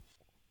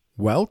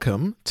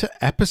Welcome to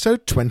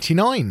episode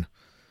 29.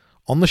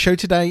 On the show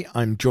today,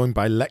 I'm joined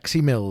by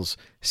Lexi Mills,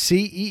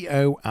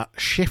 CEO at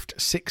Shift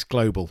 6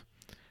 Global.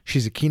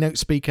 She's a keynote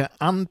speaker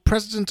and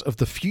president of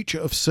the Future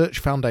of Search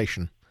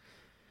Foundation.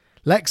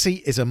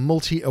 Lexi is a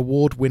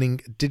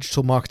multi-award-winning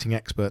digital marketing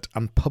expert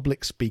and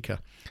public speaker,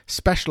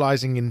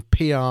 specializing in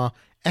PR,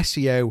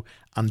 SEO,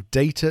 and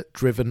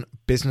data-driven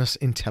business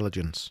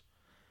intelligence.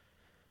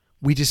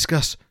 We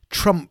discuss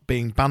Trump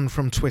being banned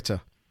from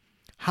Twitter,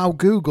 how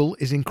Google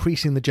is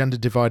increasing the gender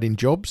divide in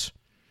jobs,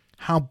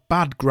 how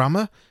bad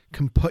grammar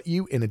can put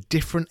you in a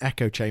different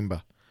echo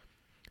chamber.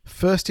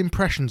 First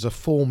impressions are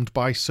formed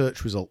by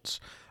search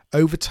results.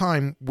 Over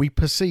time, we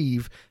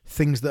perceive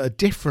things that are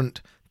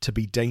different to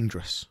be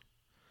dangerous.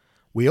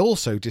 We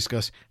also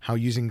discuss how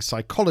using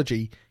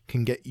psychology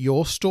can get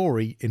your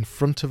story in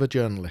front of a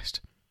journalist.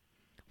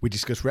 We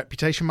discuss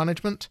reputation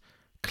management,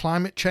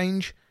 climate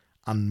change,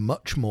 and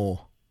much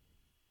more.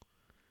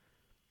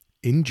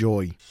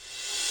 Enjoy.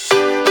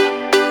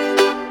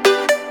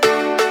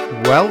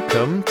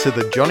 Welcome to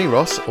the Johnny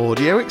Ross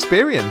audio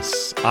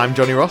experience. I'm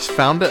Johnny Ross,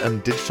 founder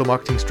and digital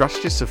marketing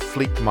strategist of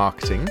Fleet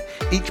Marketing.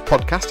 Each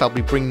podcast, I'll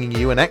be bringing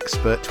you an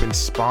expert to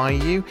inspire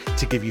you,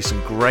 to give you some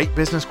great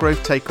business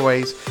growth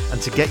takeaways, and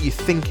to get you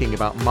thinking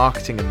about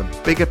marketing and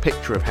the bigger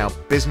picture of how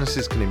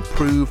businesses can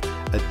improve,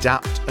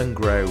 adapt, and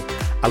grow.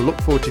 I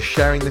look forward to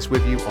sharing this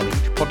with you on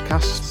each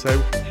podcast, so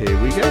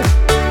here we go.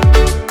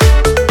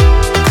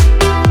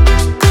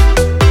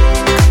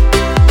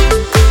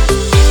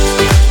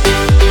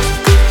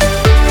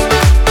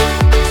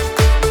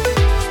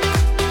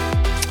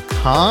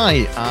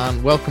 Hi,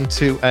 and welcome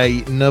to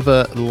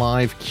another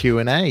live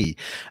Q&A.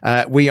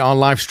 We are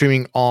live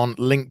streaming on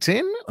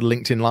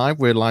LinkedIn Live.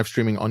 We're live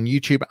streaming on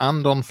YouTube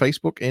and on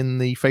Facebook in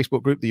the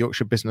Facebook group, the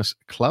Yorkshire Business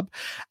Club.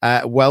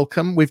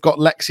 Welcome. We've got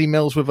Lexi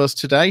Mills with us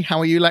today. How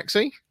are you,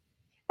 Lexi?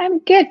 I'm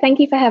good. Thank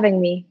you for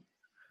having me.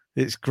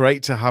 It's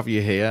great to have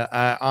you here.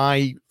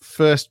 I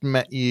first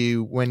met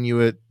you when you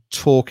were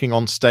talking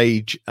on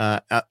stage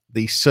at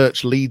the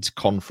Search Leads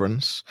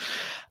conference.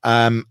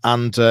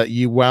 And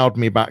you wowed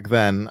me back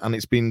then, and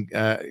it's been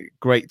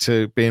great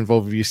to be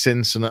involved with you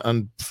since,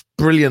 and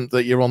brilliant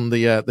that you're on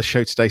the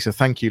show today. So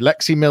thank you.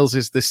 Lexi Mills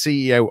is the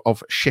CEO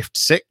of Shift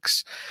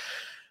 6.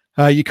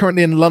 You're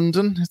currently in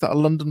London. Is that a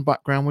London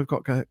background we've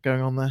got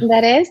going on there?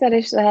 That is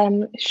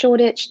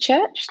Shoreditch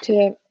Church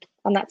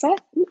on that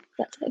side.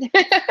 That's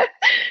it.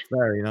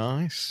 Very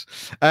nice.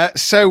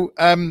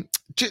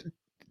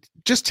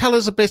 Just tell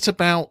us a bit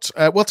about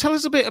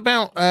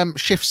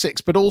Shift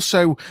 6, but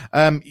also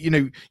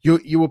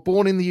you were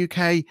born in the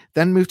UK,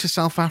 then moved to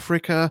South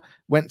Africa,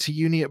 went to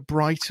uni at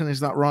Brighton. Is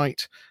that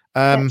right?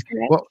 That's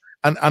correct. Well,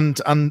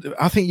 and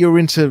I think you're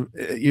into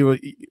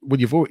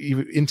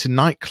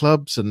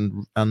nightclubs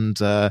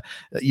and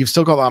you've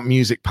still got that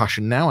music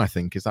passion now, I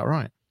think. Is that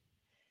right?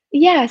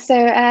 Yeah.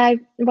 So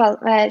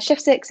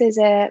Shift 6 is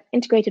a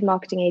integrated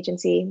marketing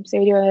agency. So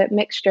we do a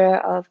mixture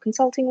of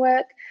consulting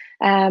work,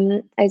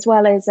 as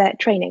well as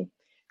training.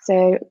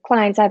 So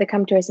clients either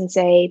come to us and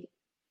say,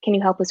 can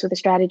you help us with a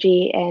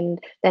strategy, and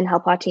then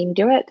help our team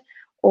do it?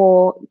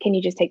 Or can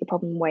you just take the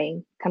problem away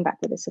and come back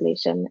with a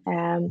solution?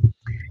 I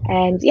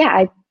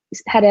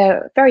had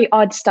a very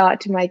odd start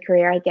to my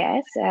career, I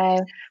guess.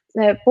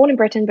 Born in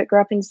Britain, but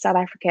grew up in South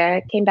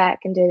Africa, came back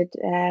and did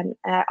an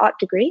art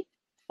degree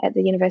at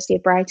the University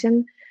of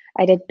Brighton.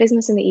 I did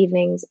business in the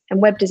evenings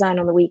and web design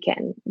on the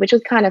weekend, which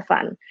was kind of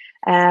fun.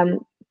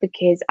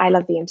 Because I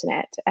love the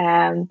internet.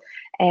 And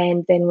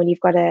then when you've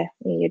got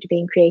you're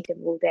being creative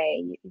all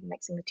day, you're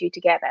mixing the two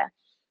together.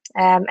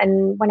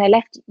 And when I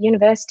left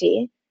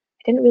university,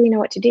 I didn't really know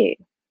what to do.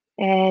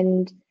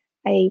 And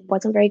I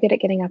wasn't very good at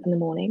getting up in the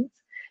mornings.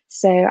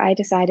 So I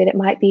decided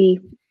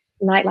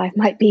nightlife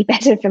might be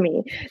better for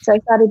me. So I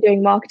started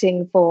doing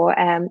marketing for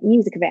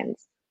music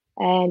events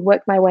and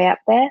worked my way up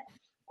there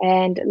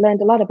and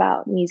learned a lot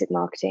about music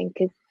marketing.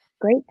 Because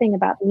the great thing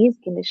about the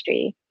music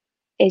industry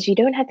is you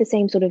don't have the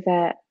same sort of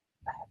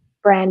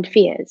brand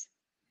fears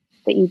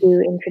that you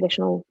do in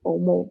traditional or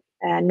more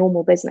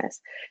normal business.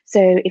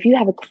 So if you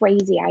have a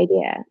crazy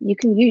idea, you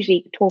can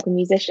usually talk a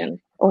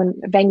musician or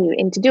a venue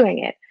into doing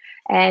it.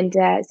 And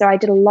so I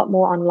did a lot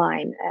more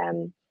online.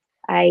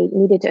 I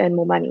needed to earn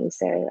more money.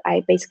 So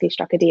I basically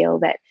struck a deal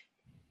that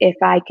if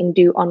I can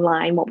do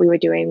online what we were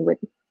doing with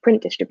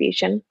print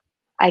distribution,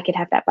 I could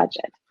have that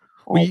budget.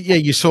 Well, yeah,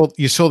 you saw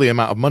the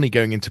amount of money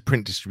going into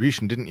print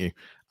distribution, didn't you?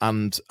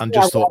 And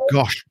just thought,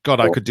 gosh, God,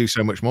 I could do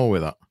so much more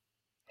with that.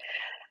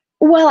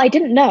 Well, I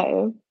didn't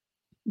know,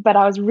 but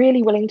I was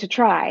really willing to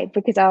try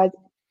because I was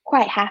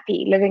quite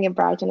happy living in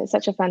Brighton. It's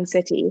such a fun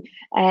city,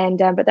 and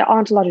but there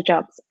aren't a lot of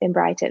jobs in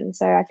Brighton,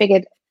 so I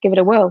figured give it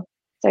a whirl.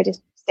 So I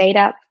just stayed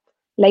up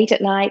late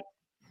at night,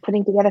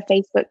 putting together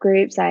Facebook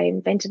groups. I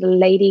invented a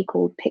lady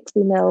called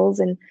Lexi Mills,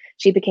 and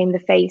she became the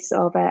face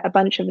of a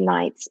bunch of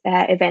nights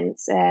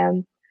events.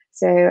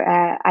 So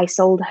I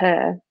sold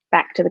her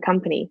back to the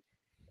company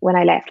when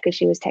I left because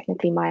she was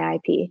technically my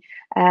IP.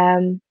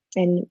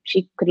 And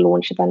she could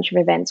launch a bunch of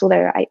events,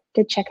 although I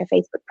did check her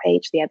Facebook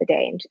page the other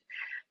day and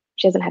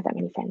she doesn't have that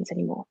many friends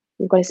anymore.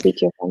 You've got to speak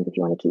to your friends if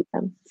you want to keep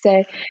them.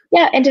 So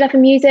yeah, ended up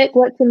in music,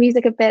 worked in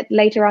music a bit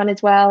later on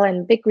as well,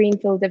 and big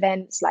greenfield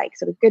events like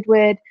sort of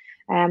Goodwood,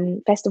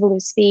 Festival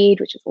of Speed,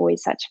 which was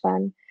always such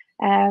fun.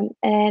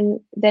 And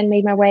then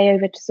made my way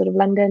over to sort of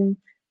London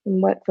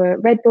and worked for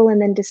Red Bull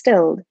and then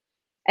Distilled.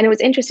 And it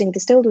was interesting.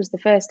 Distilled was the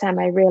first time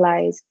I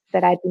realized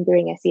that I'd been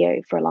doing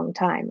SEO for a long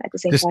time. At the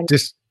same time,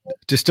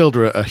 Distilled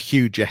are a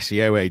huge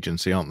SEO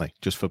agency, aren't they?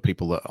 Just for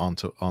people that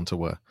aren't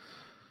aware.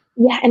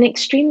 Yeah, and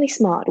extremely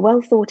smart,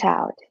 well thought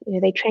out.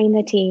 They train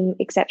their team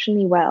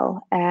exceptionally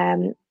well,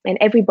 and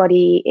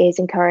everybody is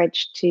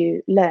encouraged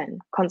to learn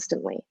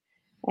constantly.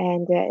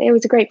 And it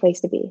was a great place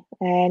to be,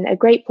 and a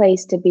great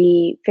place to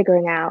be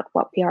figuring out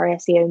what PR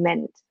SEO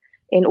meant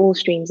in all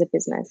streams of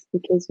business,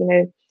 because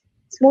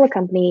smaller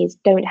companies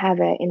don't have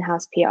an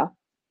in-house PR.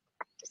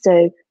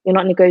 So you're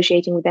not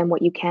negotiating with them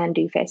what you can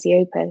do for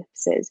SEO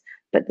purposes.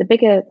 But the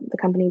bigger the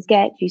companies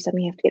get, you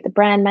suddenly have to get the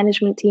brand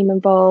management team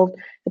involved,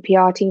 the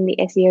PR team, the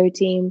SEO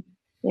team,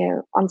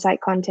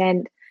 on-site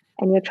content,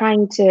 and you're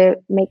trying to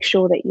make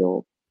sure that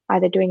you're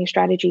either doing a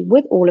strategy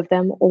with all of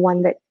them or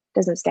one that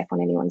doesn't step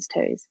on anyone's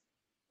toes.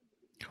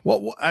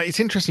 Well, it's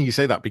interesting you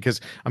say that, because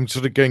I'm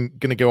sort of going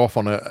to go off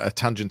on a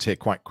tangent here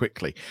quite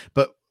quickly.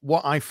 But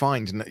what I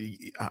find, and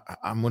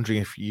I'm wondering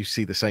if you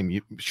see the same,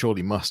 you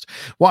surely must.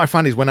 What I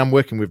find is when I'm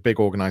working with big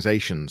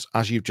organizations,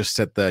 as you've just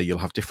said there, you'll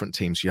have different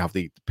teams. You have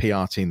the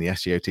PR team, the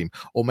SEO team,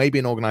 or maybe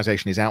an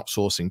organization is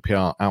outsourcing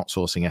PR,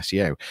 outsourcing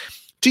SEO.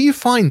 Do you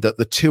find that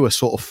the two are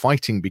sort of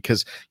fighting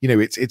because,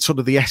 it's sort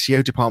of the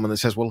SEO department that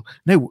says, well,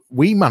 no,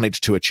 we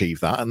managed to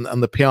achieve that. And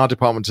the PR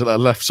department are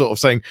left sort of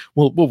saying,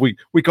 well,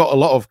 we got a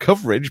lot of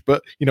coverage,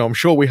 but, I'm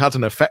sure we had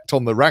an effect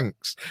on the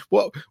ranks.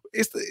 Do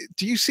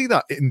you see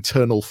that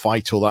internal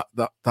fight or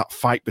that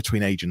fight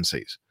between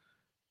agencies?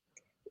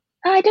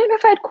 I don't know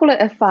if I'd call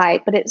it a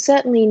fight, but it's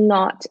certainly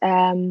not,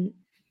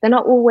 they're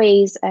not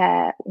always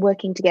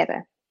working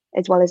together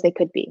as well as they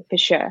could be, for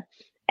sure.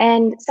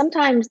 And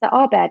sometimes there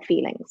are bad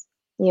feelings,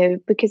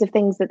 because of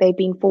things that they've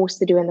been forced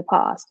to do in the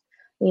past.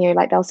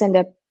 Like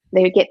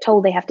they get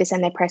told they have to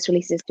send their press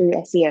releases through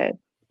SEO,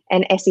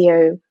 and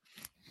SEO,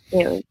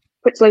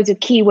 puts loads of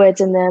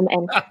keywords in them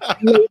and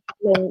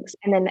links,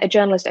 and then a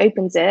journalist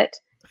opens it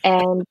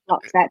and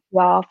blocks that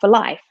PR for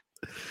life.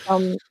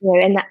 And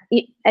that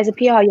as a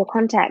PR, your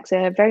contacts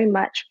are very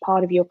much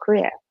part of your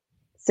career.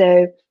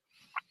 So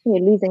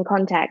losing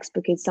contacts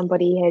because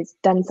somebody has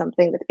done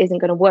something that isn't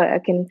going to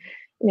work. And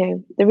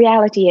the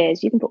reality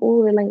is you can put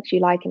all the links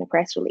you like in a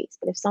press release,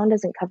 but if someone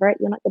doesn't cover it,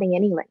 you're not getting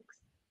any links.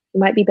 You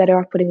might be better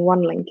off putting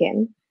one link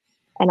in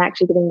and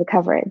actually getting the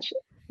coverage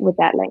with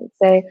that link.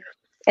 So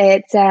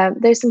it's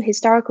there's some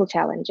historical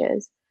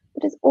challenges,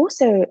 but it's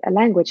also a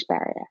language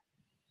barrier.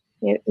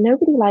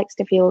 Nobody likes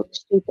to feel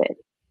stupid,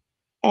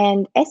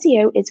 and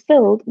SEO is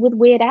filled with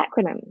weird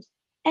acronyms,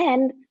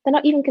 and they're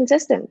not even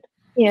consistent.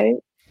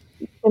 The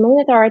Domain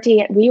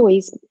Authority, we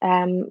always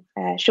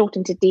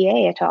shorten to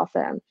DA at our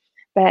firm.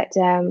 But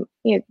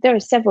there are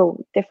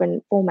several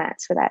different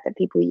formats for that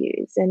people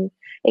use, and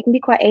it can be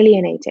quite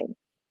alienating.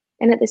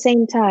 And at the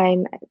same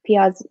time,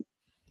 PRs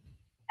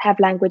have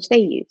language they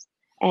use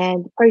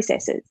and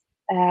processes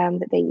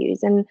that they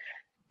use, and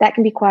that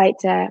can be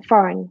quite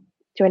foreign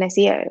to an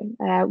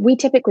SEO. We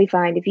typically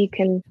find if you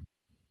can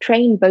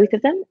train both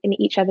of them in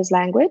each other's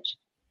language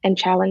and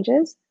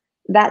challenges,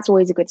 that's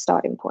always a good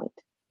starting point.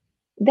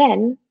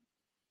 Then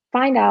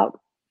find out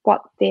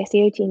what the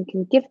SEO team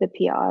can give the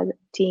PR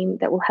team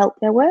that will help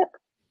their work.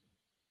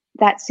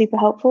 That's super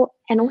helpful.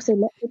 And also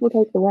let people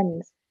take the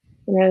wins.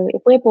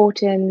 If we're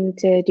brought in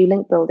to do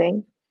link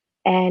building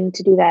and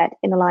to do that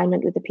in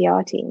alignment with the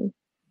PR team,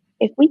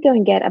 if we go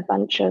and get a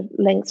bunch of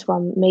links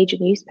from major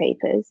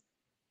newspapers,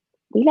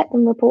 we let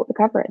them report the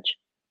coverage.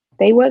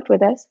 They worked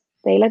with us.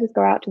 They let us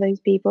go out to those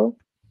people.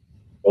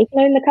 They can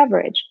own the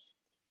coverage.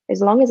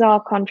 As long as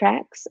our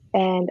contracts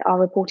and our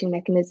reporting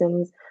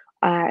mechanisms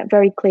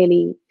very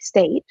clearly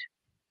state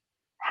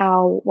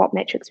what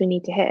metrics we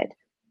need to hit,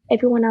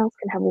 everyone else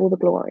can have all the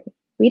glory.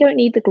 We don't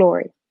need the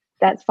glory.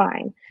 That's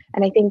fine.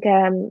 And I think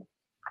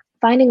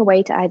finding a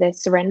way to either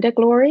surrender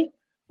glory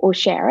or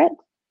share it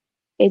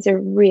is a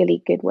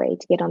really good way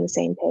to get on the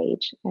same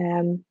page.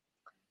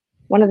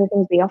 One of the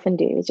things we often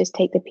do is just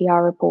take the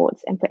PR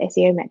reports and put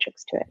SEO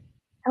metrics to it.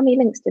 How many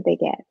links did they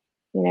get?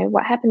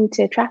 What happened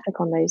to traffic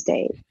on those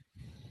days?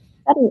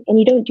 And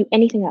you don't do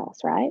anything else,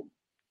 right?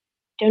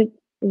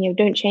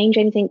 Don't change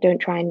anything. Don't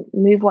try and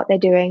move what they're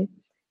doing.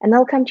 And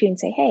they'll come to you and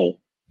say, hey,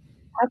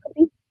 how can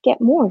we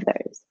get more of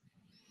those?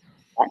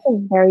 That's a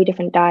very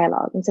different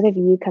dialogue. Instead of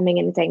you coming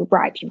in and saying,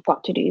 right, you've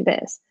got to do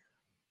this,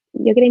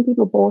 you're getting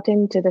people bought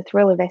into the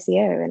thrill of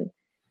SEO. And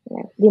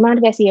the amount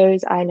of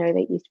SEOs I know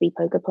that used to be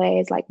poker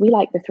players, like, we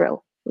like the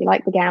thrill. We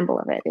like the gamble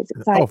of it. It's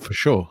exciting. Oh, for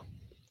sure.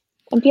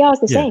 And PR is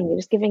the same. You're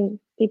just giving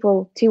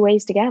people two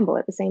ways to gamble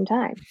at the same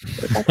time.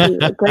 It's actually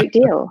a great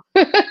deal.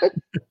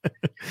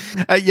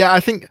 Yeah, I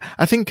think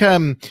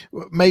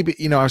maybe,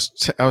 you know,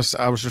 I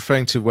was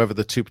referring to whether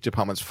the two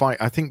departments fight.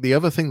 I think the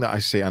other thing that I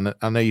see, and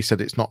I know you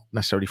said it's not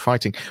necessarily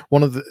fighting.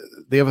 One of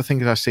the other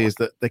things I see is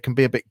that they can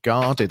be a bit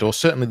guarded, or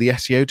certainly the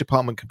SEO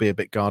department can be a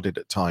bit guarded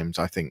at times.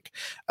 I think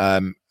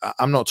I'm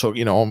not talking,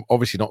 you know,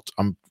 obviously not.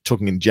 I'm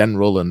talking in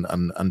general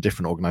and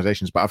different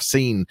organizations, but I've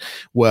seen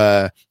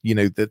where, you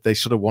know, that they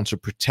sort of want to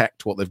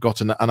protect what they've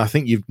got, and I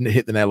think you've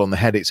hit the nail on the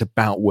head. It's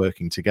about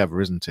working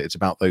together, isn't it? It's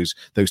about those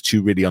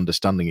two really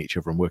understanding each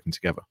other and working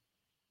together,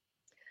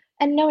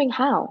 and knowing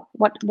how.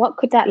 What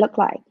could that look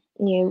like?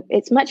 You know,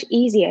 it's much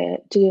easier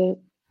to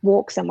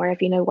walk somewhere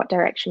if you know what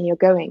direction you're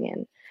going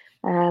in.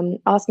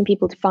 Asking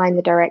people to find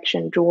the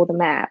direction, draw the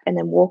map, and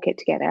then walk it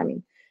together. I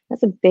mean,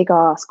 that's a big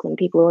ask when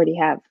people already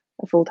have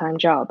a full-time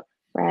job,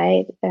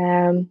 right?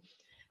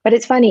 But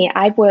it's funny,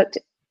 I've worked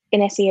in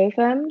SEO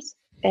firms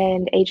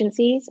and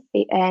agencies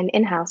and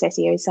in-house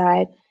SEO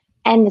side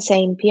and the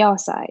same PR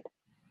side.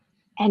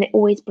 And it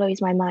always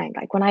blows my mind.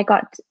 Like when I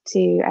got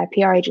to a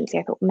PR agency,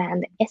 I thought,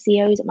 man, the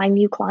SEOs at my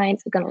new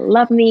clients are going to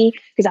love me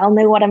because I'll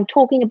know what I'm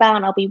talking about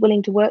and I'll be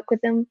willing to work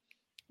with them.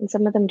 And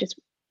some of them just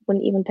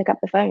wouldn't even pick up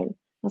the phone.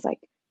 I was like,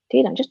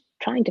 dude, I'm just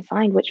trying to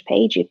find which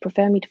page you'd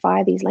prefer me to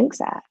fire these links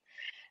at.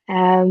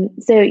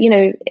 So, you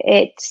know,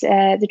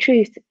 the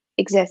truth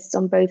exists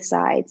on both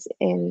sides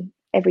in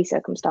every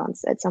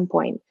circumstance at some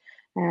point.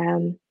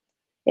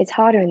 It's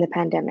harder in the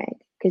pandemic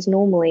because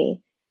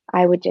normally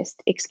I would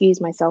just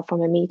excuse myself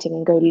from a meeting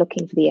and go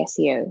looking for the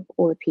SEO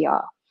or the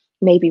PR,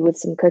 maybe with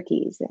some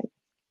cookies. And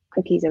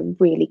cookies are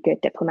really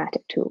good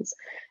diplomatic tools.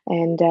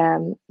 And,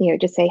 you know,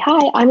 just say,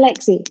 hi, I'm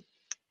Lexi,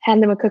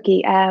 hand them a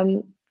cookie.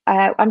 I'm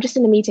just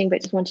in a meeting,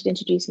 but just wanted to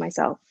introduce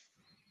myself.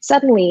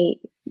 Suddenly,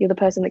 you're the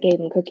person that gave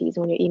them cookies.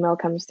 When your email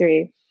comes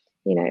through,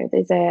 you know,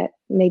 there's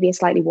maybe a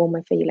slightly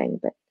warmer feeling,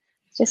 but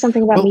it's just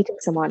something about meeting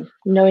someone,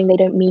 knowing they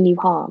don't mean you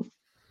harm.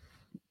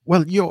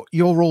 Well, you're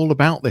all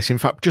about this. In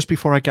fact, just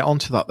before I get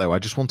onto that, though, I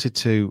just wanted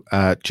to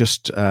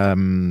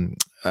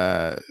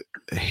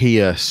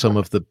hear some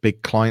of the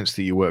big clients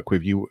that you work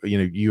with. You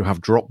know, you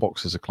have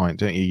Dropbox as a client,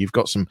 don't you? You've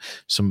got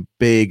some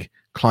big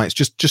clients.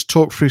 Just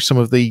talk through some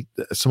of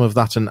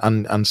that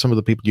and some of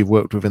the people you've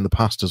worked with in the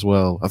past as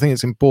well. I think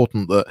it's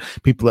important that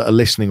people that are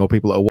listening or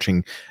people that are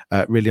watching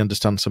really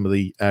understand some of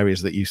the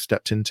areas that you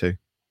stepped into.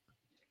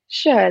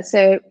 Sure.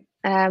 So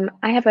I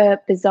have a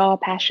bizarre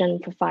passion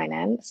for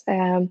finance.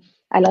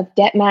 I love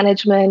debt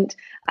management.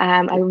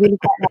 I really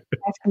quite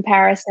like price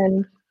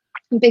comparison.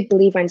 I'm a big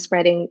believer in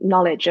spreading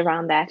knowledge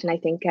around that. And I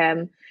think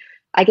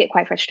I get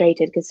quite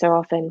frustrated because so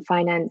often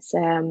finance,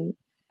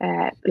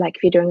 like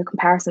if you're doing a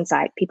comparison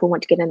site, people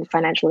want to get into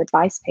financial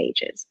advice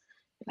pages.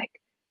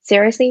 Like,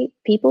 seriously,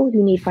 people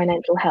who need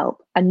financial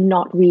help are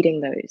not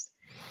reading those.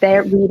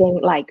 They're reading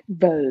like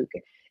Vogue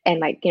and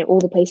like, you know, all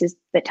the places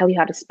that tell you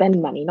how to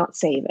spend money, not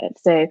save it.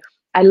 So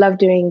I love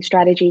doing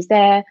strategies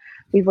there.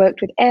 We've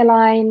worked with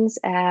airlines.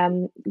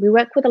 We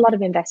work with a lot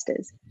of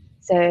investors,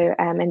 so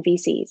and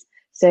VCs.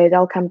 So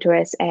they'll come to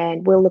us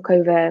and we'll look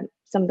over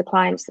some of the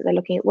clients that they're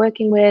looking at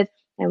working with,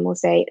 and we'll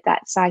say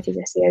that site is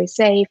SEO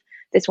safe.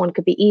 This one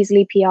could be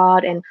easily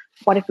PR'd, and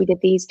what if we did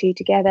these two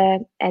together?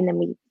 And then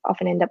we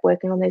often end up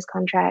working on those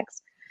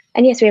contracts.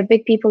 And yes, we have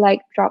big people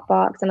like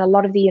Dropbox and a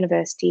lot of the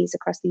universities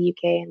across the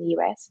UK and the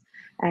US.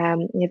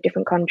 We have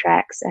different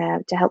contracts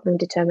to help them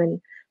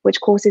determine which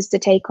courses to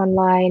take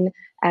online.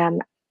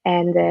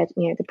 And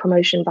the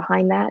promotion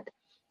behind that,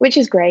 which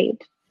is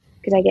great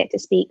because I get to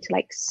speak to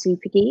like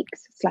super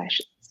geeks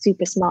 /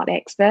 super smart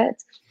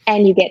experts,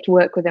 and you get to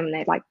work with them and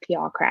they're like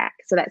PR crack,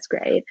 so that's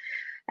great.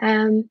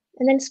 And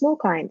then small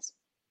clients,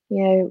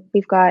 you know,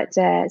 we've got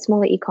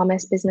smaller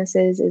e-commerce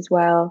businesses as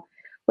well,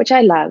 which I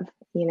love.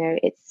 You know,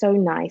 it's so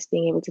nice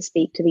being able to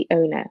speak to the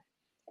owner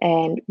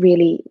and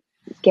really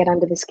get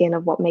under the skin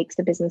of what makes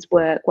the business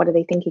work. What are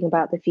they thinking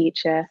about the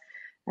future?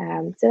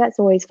 So that's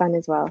always fun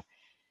as well.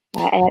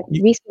 I've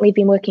recently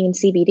been working in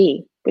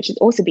CBD, which has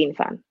also been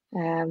fun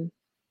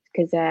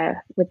because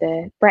with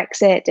the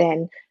Brexit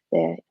and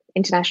the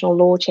international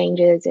law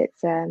changes,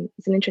 it's an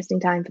interesting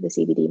time for the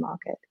CBD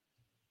market.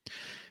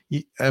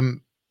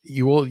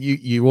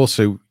 You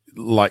also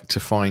like to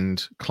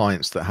find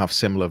clients that have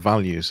similar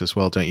values as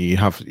well, don't you?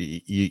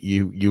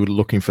 You're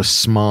looking for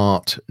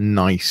smart,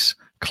 nice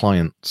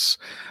clients,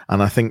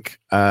 and I think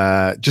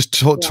just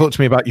talk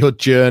to me about your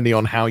journey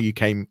on how you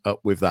came up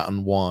with that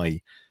and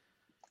why.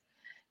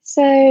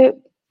 So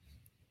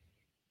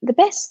the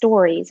best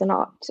stories are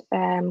not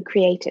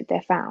created,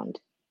 they're found.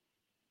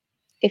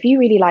 If you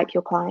really like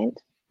your client,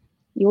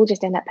 you'll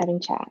just end up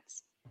having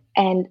chats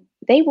and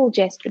they will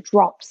just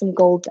drop some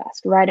gold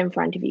dust right in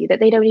front of you that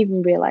they don't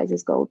even realize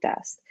is gold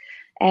dust.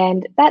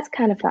 And that's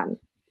kind of fun.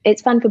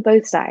 It's fun for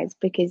both sides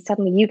because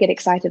suddenly you get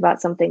excited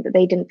about something that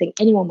they didn't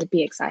think anyone would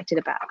be excited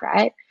about,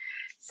 right?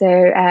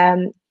 So,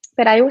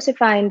 but I also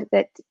find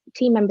that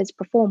team members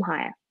perform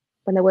higher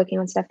when they're working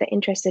on stuff they're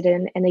interested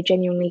in and they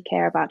genuinely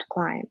care about a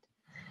client.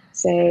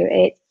 So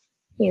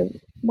when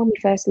we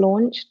first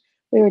launched,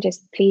 we were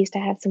just pleased to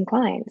have some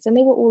clients, and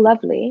they were all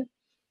lovely.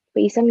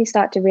 But you suddenly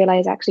start to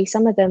realize actually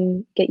some of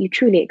them get you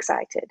truly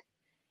excited.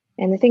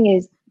 And the thing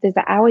is, there's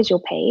the hours you're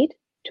paid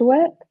to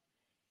work,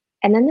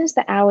 and then there's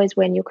the hours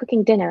when you're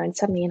cooking dinner and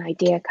suddenly an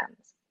idea comes.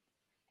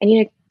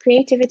 And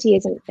creativity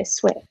isn't a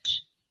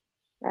switch,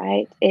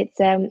 right? It's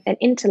an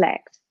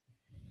intellect.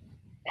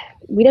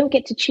 We don't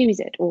get to choose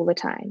it all the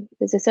time.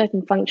 There's a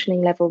certain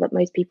functioning level that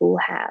most people will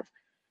have.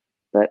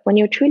 But when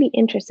you're truly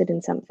interested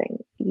in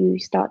something, you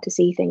start to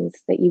see things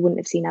that you wouldn't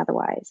have seen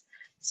otherwise.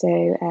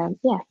 So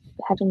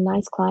having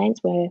nice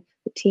clients where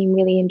the team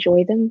really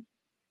enjoy them,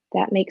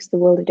 that makes the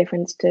world of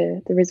difference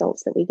to the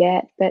results that we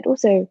get, but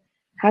also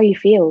how you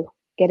feel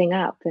getting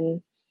up.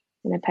 And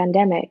in a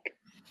pandemic,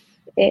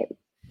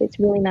 it's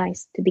really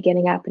nice to be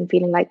getting up and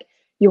feeling like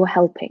you're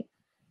helping.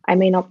 I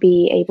may not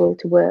be able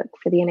to work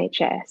for the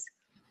NHS,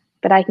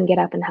 but I can get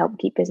up and help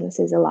keep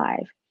businesses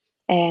alive,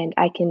 and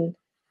I can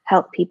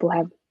help people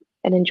have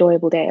an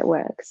enjoyable day at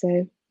work.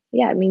 So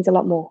yeah, it means a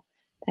lot more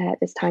at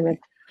this time of,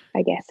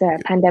 I guess,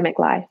 pandemic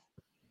life.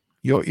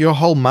 Your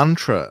whole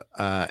mantra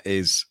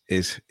is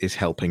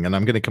helping, and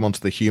I'm going to come on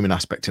to the human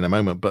aspect in a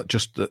moment. But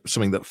just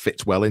something that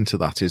fits well into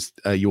that is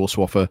you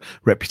also offer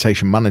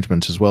reputation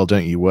management as well,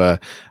 don't you? Where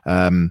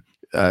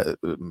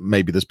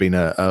maybe there's been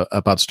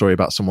a bad story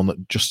about someone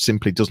that just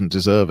simply doesn't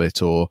deserve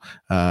it, or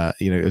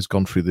has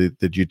gone through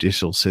the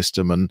judicial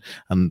system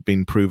and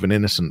been proven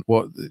innocent.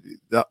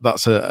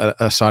 That's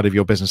a side of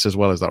your business as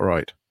well, is that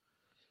right?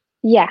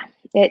 Yeah,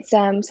 it's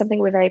something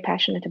we're very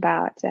passionate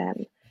about.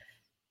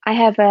 I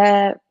have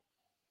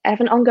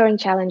an ongoing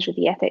challenge with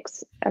the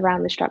ethics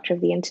around the structure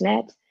of the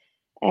internet,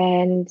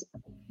 and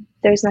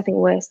there's nothing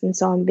worse than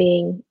someone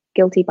being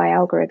guilty by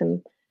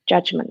algorithm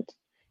judgment.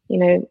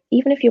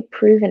 Even if you're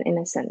proven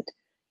innocent,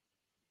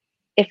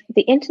 if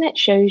the internet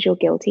shows you're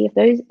guilty,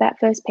 if that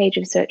first page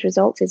of search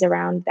results is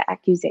around the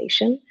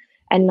accusation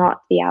and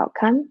not the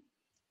outcome,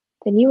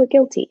 then you were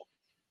guilty,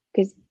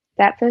 because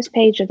that first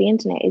page of the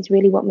internet is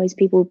really what most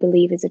people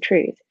believe is the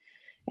truth.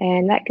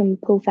 And that can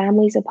pull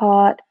families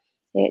apart.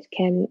 It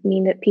can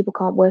mean that people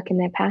can't work in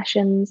their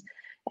passions.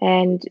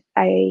 And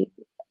I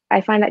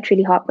find that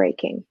truly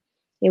heartbreaking.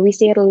 We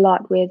see it a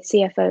lot with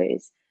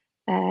CFOs.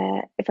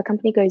 If a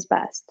company goes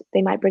bust,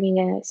 they might bring in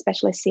a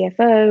specialist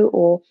CFO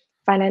or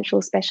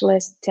financial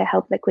specialist to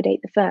help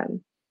liquidate the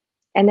firm.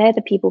 And they're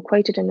the people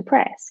quoted in the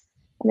press.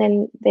 And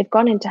then they've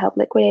gone in to help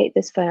liquidate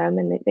this firm,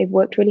 and they've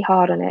worked really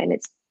hard on it, and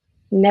it's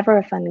never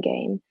a fun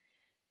game.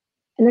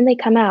 And then they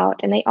come out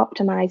and they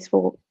optimize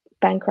for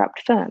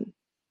bankrupt firm,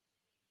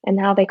 and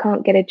now they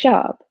can't get a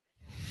job.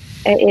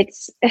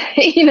 It's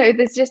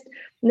there's just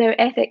no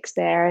ethics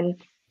there. And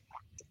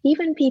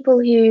even people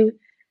who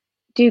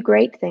do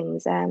great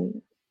things,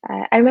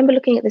 I remember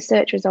looking at the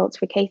search results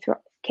for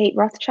Kate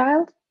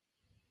Rothschild,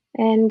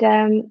 and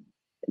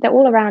they're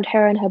all around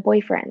her and her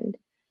boyfriend.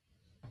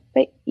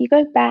 But you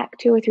go back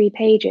 2 or 3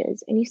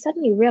 pages and you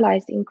suddenly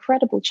realize the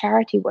incredible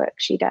charity work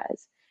she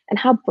does and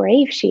how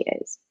brave she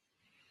is.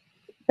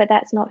 But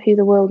that's not who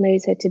the world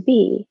knows her to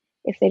be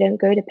if they don't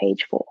go to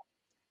page 4.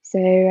 So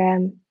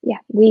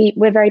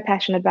we're very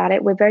passionate about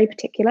it. We're very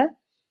particular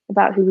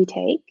about who we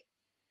take,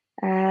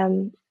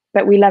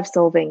 but we love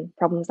solving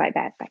problems like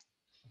that.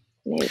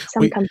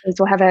 Some companies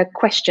will have a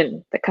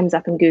question that comes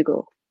up in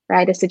Google,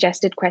 right? A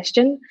suggested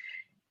question,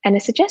 and a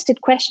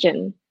suggested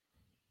question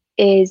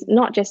is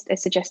not just a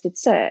suggested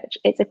search.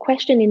 It's a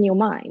question in your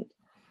mind.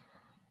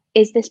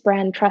 Is this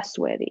brand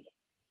trustworthy?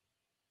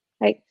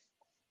 Like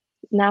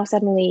now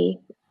suddenly,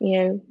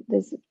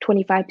 there's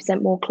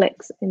 25% more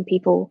clicks in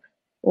people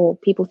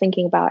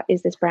thinking about,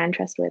 is this brand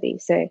trustworthy?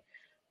 So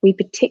we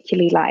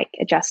particularly like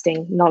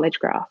adjusting knowledge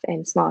graph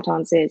and smart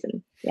answers,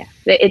 and yeah,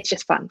 it's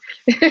just fun.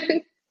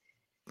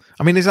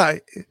 I mean, is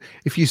that,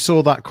 if you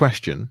saw that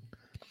question,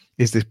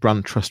 is this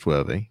brand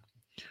trustworthy?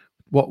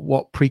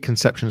 What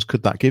preconceptions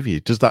could that give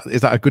you? Is that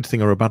a good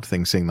thing or a bad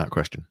thing, seeing that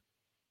question?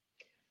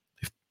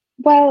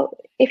 Well,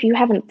 if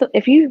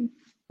you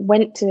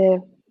went to,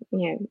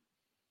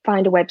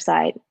 find a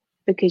website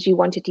because you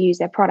wanted to use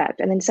their product,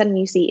 and then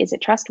suddenly you see, is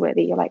it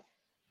trustworthy? You're like,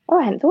 oh,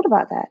 I hadn't thought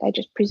about that. I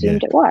just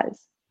presumed it was.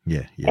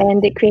 Yeah.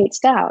 And it creates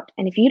doubt.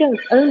 And if you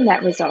don't own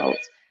that result,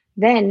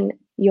 then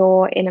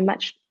you're in a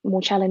much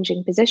more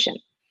challenging position,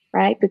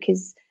 right?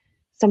 Because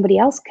somebody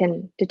else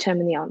can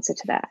determine the answer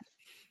to that.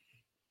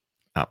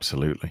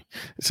 Absolutely.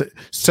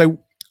 So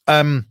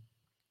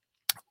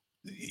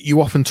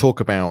you often talk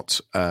about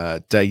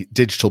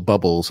digital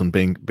bubbles and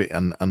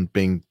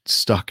being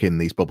stuck in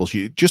these bubbles.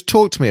 You just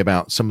talk to me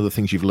about some of the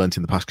things you've learned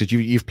in the past, because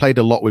you've played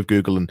a lot with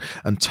Google and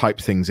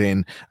typed things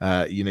in.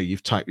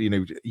 You've typed.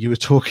 You were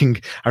talking.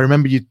 I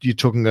remember you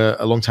talking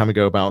a long time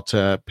ago about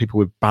people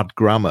with bad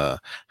grammar,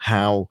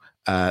 how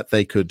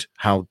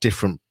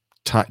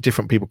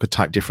different people could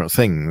type different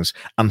things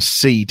and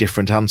see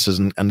different answers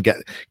and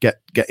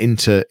get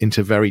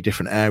into very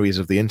different areas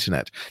of the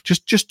internet.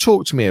 Just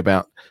talk to me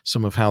about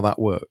some of how that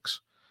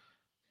works.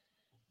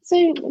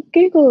 So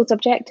Google's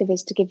objective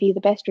is to give you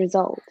the best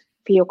result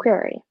for your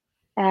query,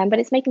 but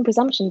it's making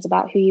presumptions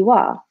about who you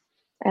are.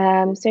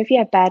 So if you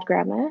have bad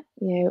grammar,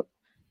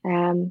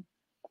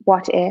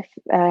 what if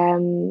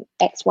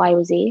X, Y,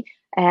 or Z,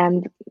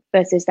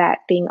 versus that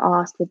being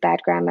asked with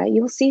bad grammar,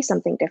 you'll see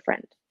something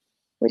different,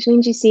 which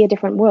means you see a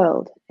different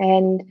world.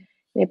 And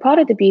part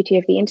of the beauty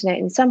of the internet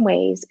in some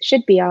ways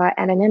should be our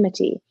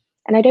anonymity.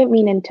 And I don't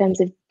mean in terms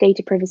of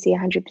data privacy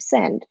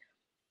 100%,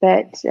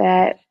 but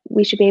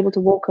we should be able to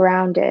walk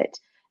around it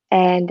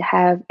and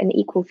have an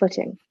equal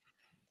footing.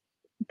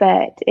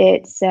 But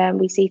it's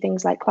we see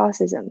things like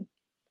classism.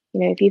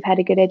 If you've had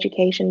a good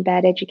education,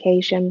 bad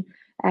education,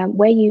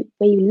 where you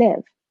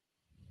live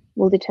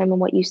will determine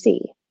what you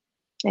see.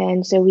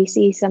 And so we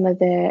see some of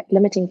the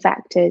limiting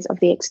factors of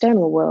the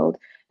external world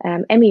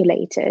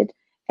emulated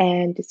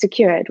and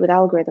secured with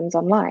algorithms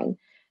online.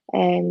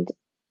 And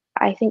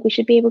I think we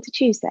should be able to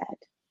choose that.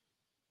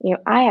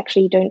 I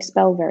actually don't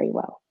spell very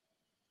well.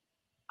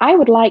 I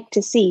would like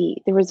to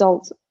see the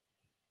results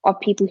of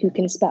people who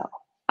can spell.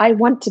 I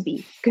want to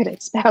be good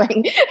at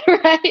spelling,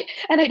 right?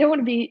 And I don't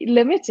want to be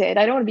limited.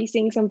 I don't want to be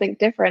seeing something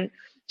different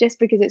just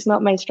because it's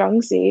not my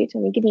strong suit. I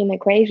mean, give me an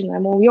equation,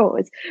 I'm all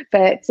yours.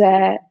 But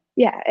there's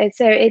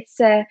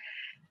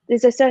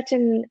a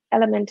certain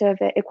element of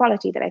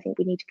equality that I think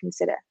we need to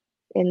consider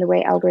in the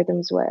way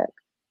algorithms work.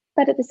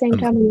 But at the same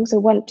time, we also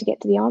want to get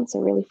to the answer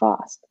really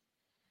fast.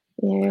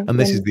 And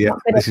this is the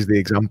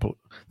example.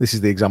 This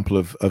is the example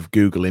of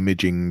Google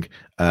imaging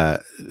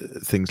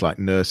things like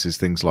nurses,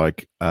 things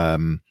like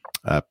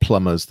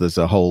plumbers. There's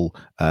a whole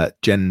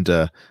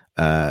gender.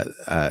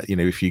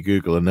 If you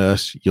Google a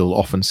nurse, you'll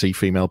often see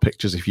female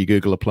pictures. If you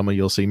Google a plumber,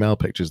 you'll see male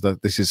pictures.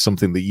 This is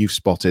something that you've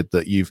spotted,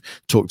 that you've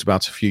talked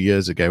about a few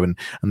years ago, and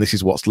this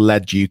is what's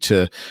led you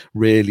to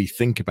really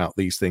think about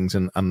these things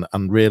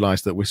and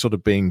realize that we're sort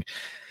of being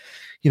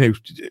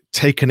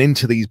taken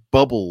into these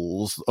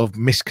bubbles of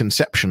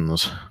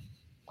misconceptions.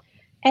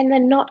 And they're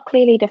not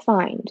clearly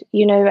defined.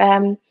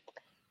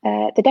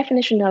 The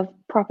definition of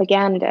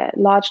propaganda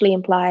largely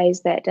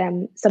implies that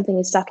something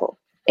is subtle.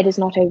 It is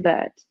not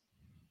overt.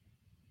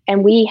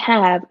 And we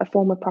have a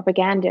form of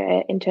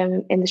propaganda in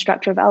the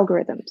structure of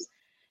algorithms,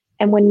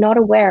 and we're not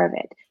aware of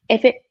it.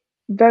 If it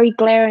very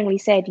glaringly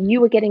said,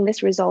 you are getting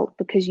this result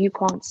because you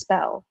can't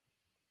spell,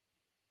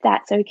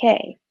 that's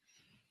okay.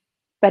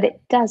 But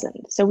it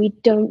doesn't. So we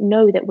don't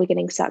know that we're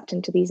getting sucked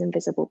into these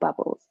invisible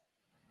bubbles.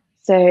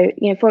 So,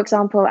 for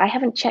example, I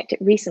haven't checked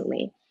it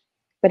recently,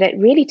 but it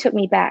really took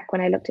me back when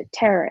I looked at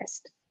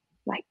terrorist.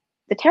 Like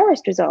the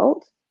terrorist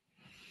result,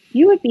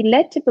 you would be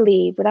led to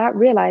believe without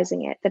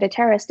realizing it that a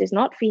terrorist is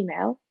not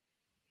female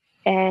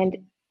and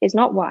is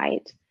not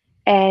white.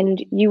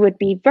 And you would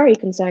be very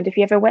concerned if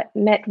you ever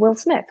met Will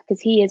Smith, because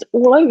he is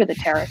all over the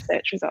terrorist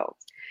search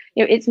results.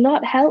 It's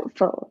not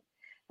helpful.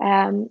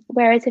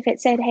 Whereas if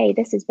it said, hey,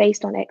 this is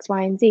based on X,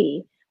 Y, and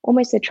Z,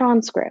 almost a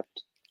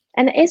transcript.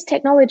 And it is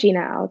technology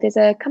now. There's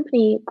a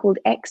company called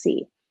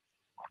Lexi.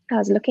 I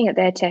was looking at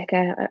their tech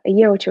a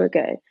year or two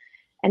ago,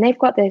 and they've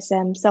got this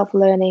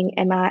self-learning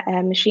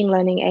machine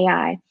learning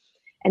AI.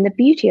 And the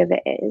beauty of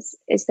it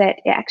is that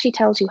it actually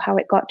tells you how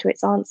it got to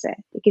its answer.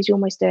 It gives you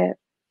almost a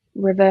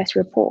reverse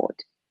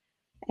report.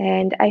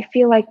 And I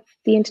feel like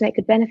the internet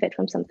could benefit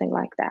from something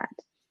like that.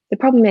 The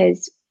problem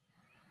is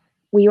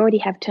we already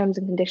have terms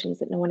and conditions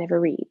that no one ever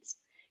reads.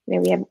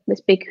 We have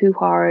this big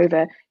hoo-ha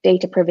over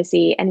data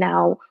privacy, and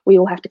now we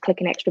all have to click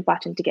an extra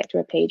button to get to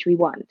a page we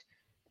want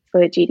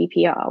for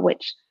GDPR,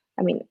 which,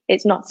 I mean,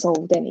 it's not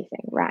solved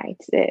anything, right?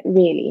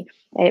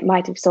 It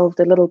might have solved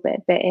a little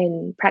bit, but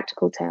in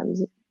practical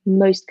terms,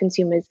 most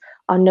consumers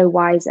are no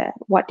wiser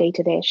what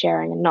data they're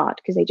sharing and not,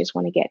 because they just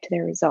want to get to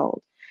their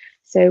result.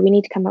 So we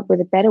need to come up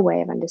with a better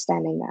way of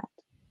understanding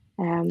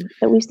that.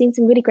 But we've seen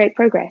some really great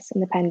progress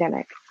in the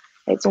pandemic.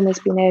 It's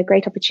almost been a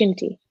great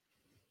opportunity.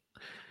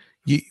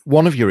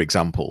 One of your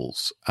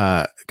examples,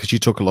 because you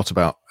talk a lot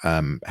about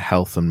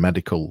health and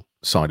medical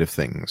side of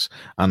things,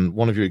 and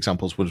one of your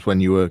examples was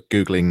when you were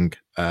Googling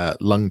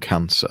lung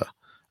cancer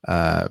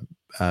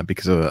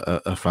because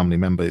of a family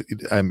member.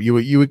 You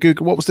were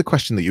Google. What was the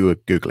question that you were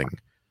Googling?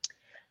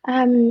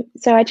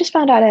 So I just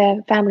found out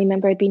a family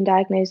member had been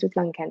diagnosed with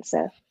lung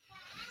cancer.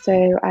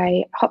 So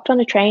I hopped on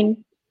a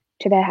train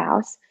to their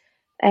house,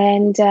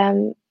 and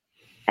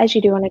as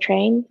you do on a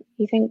train,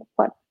 you think,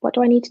 what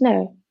do I need to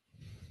know?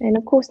 And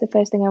of course, the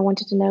first thing I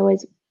wanted to know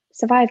is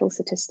survival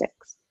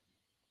statistics.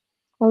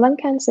 Well, lung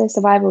cancer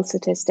survival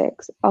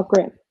statistics are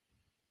grim.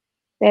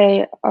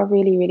 They are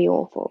really, really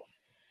awful.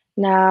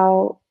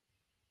 Now,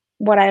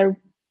 what I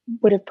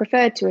would have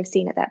preferred to have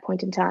seen at that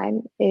point in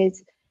time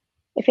is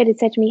if it had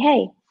said to me,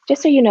 hey,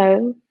 just so you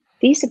know,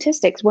 these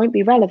statistics won't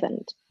be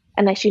relevant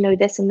unless you know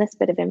this and this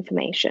bit of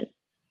information.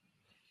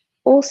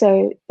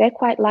 Also, they're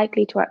quite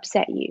likely to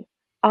upset you.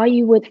 Are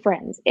you with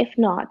friends? If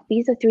not,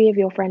 these are 3 of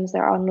your friends that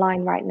are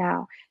online right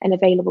now and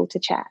available to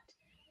chat.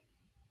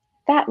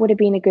 That would have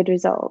been a good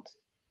result.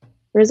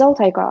 The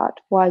result I got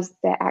was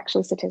the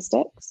actual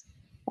statistics,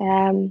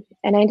 and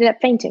I ended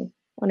up fainting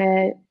on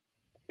a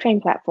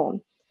train platform,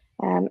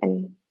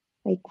 and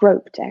I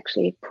groped,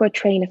 actually, a poor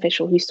train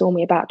official who saw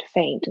me about to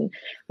faint, and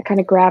I kind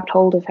of grabbed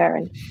hold of her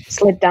and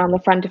slid down the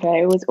front of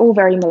her. It was all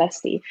very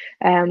molesty.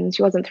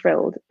 She wasn't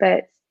thrilled,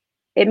 but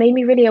it made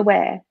me really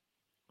aware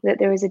that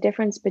there is a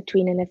difference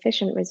between an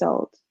efficient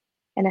result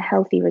and a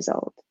healthy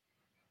result.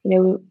 You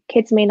know,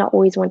 kids may not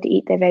always want to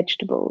eat their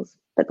vegetables,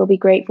 but they'll be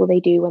grateful they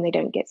do when they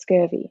don't get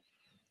scurvy.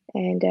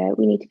 And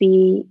we need to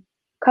be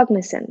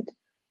cognizant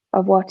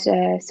of what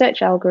a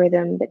search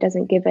algorithm that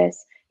doesn't give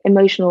us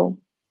emotional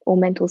or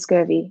mental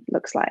scurvy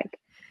looks like.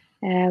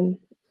 And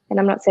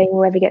I'm not saying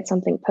we'll ever get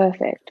something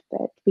perfect,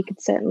 but we could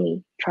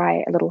certainly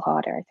try a little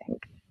harder, I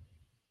think.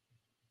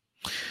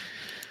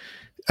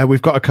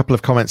 We've got a couple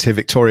of comments here.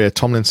 Victoria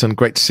Tomlinson,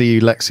 great to see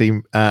you.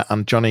 Lexi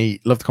and Johnny,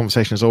 love the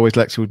conversation as always.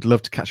 Lexi, would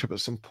love to catch up at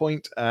some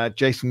point.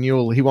 Jason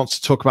Newell, he wants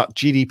to talk about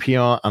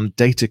GDPR and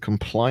data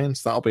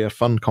compliance. That'll be a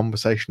fun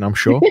conversation, I'm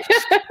sure.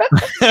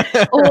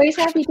 Always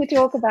happy to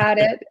talk about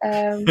it.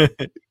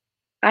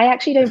 I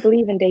actually don't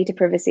believe in data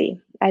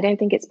privacy. I don't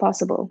think it's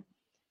possible.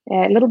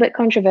 A little bit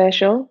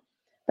controversial,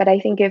 but I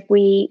think if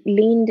we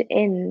leaned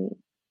in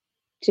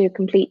to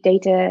complete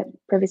data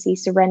privacy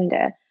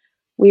surrender,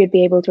 we would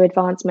be able to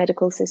advance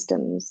medical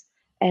systems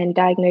and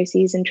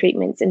diagnoses and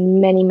treatments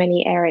in many,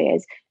 many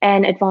areas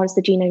and advance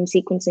the genome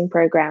sequencing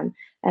program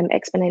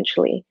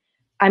exponentially.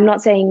 I'm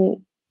not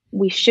saying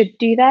we should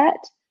do that,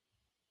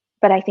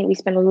 but I think we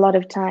spend a lot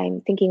of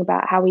time thinking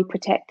about how we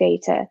protect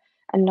data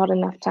and not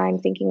enough time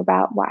thinking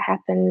about what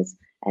happens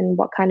and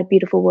what kind of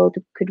beautiful world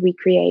could we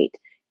create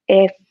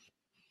if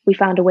we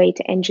found a way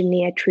to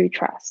engineer true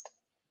trust.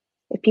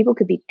 If people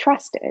could be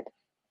trusted,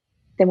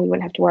 then we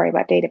wouldn't have to worry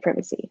about data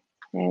privacy.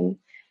 And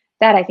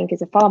that, I think,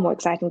 is a far more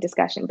exciting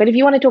discussion. But if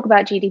you want to talk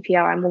about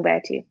GDPR, I'm all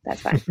there too.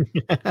 That's fine.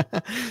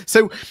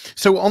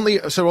 So on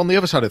the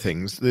other side of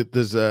things,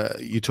 there's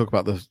you talk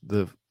about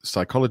the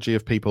psychology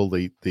of people,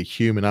 the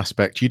human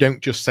aspect. You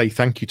don't just say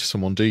thank you to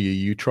someone, do you?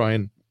 You try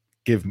and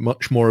give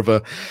much more of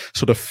a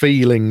sort of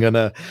feeling and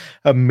a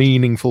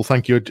meaningful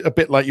thank you. A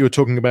bit like you were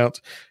talking about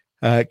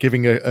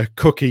giving a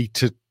cookie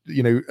to,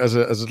 you know, as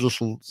a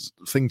little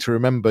thing to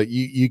remember.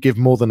 You give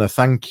more than a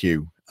thank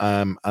you,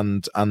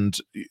 and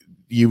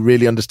you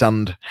really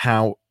understand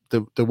how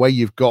the way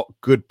you've got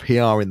good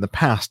PR in the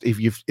past, is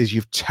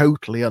you've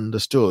totally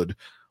understood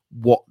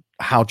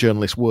how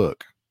journalists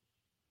work.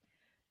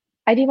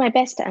 I do my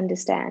best to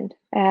understand,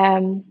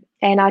 and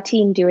our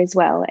team do as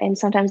well. And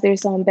sometimes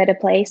there's someone better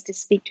placed to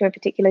speak to a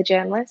particular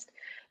journalist.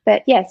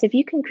 But yes, if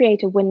you can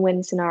create a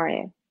win-win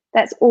scenario,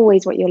 that's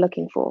always what you're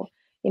looking for.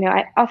 You know,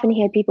 I often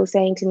hear people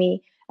saying to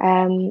me,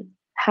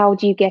 how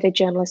do you get a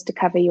journalist to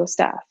cover your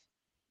stuff?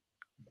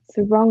 It's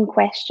the wrong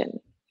question.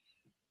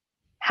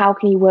 How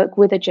can you work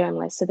with a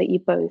journalist so that you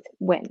both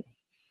win?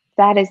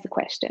 That is the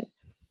question.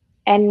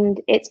 And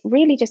it's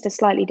really just a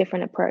slightly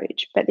different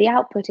approach, but the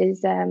output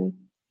is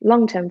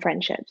long-term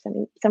friendships. I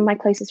mean, some of my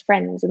closest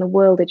friends in the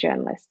world are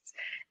journalists,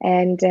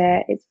 and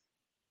it's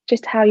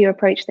just how you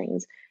approach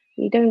things.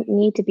 You don't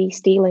need to be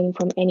stealing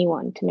from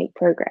anyone to make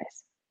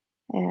progress.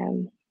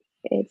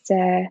 It's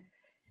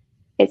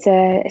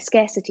a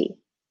scarcity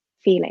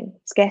feeling.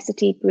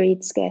 Scarcity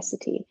breeds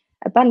scarcity.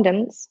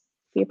 Abundance,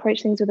 if you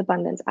approach things with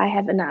abundance, I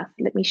have enough,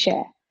 let me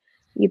share.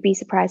 You'd be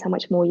surprised how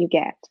much more you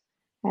get.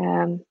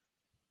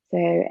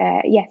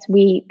 Yes,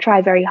 we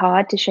try very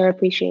hard to show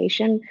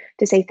appreciation,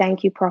 to say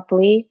thank you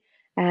properly.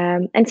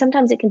 And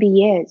sometimes it can be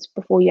years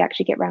before you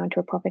actually get around to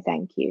a proper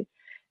thank you.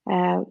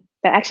 But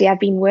actually, I've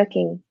been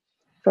working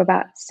for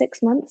about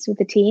 6 months with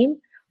the team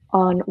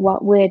on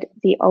what would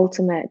the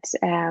ultimate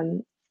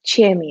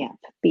cheer me up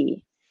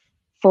be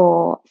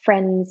for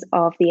friends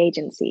of the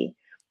agency.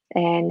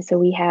 And so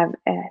we have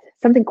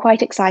something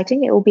quite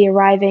exciting. It will be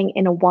arriving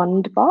in a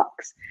wand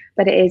box,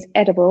 but it is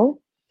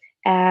edible.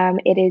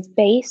 It is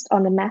based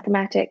on the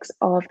mathematics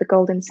of the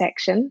golden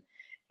section.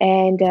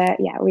 And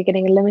yeah, we're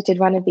getting a limited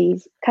run of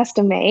these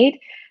custom made.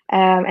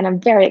 And I'm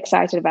very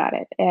excited about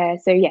it.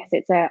 So yes,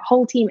 it's a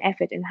whole team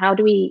effort. And how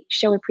do we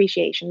show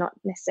appreciation, not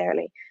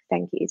necessarily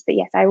thank yous? But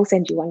yes, I will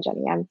send you one,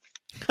 Johnny. I'm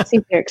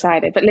super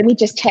excited. But let me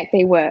just check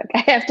they work. I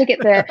have to get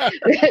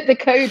the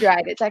code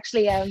right. It's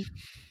actually,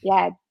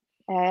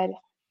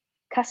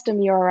 custom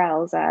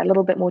URLs are a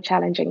little bit more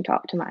challenging to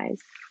optimize.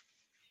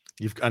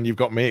 You've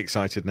got me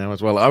excited now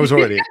as well. I was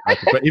already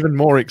excited, but even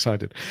more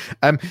excited.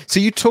 So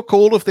you took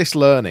all of this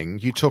learning.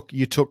 You took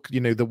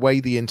the way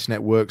the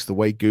internet works, the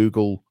way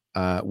Google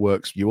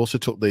works. You also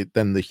took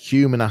the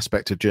human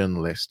aspect of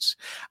journalists,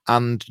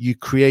 and you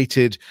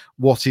created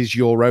what is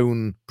your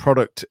own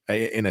product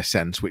in a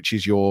sense, which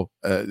is your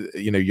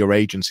your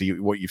agency,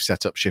 what you've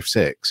set up, Shift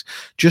 6.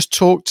 Just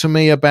talk to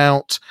me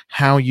about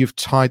how you've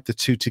tied the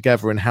two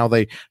together and how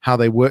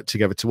they work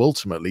together to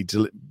ultimately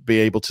be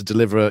able to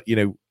deliver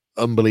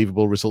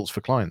unbelievable results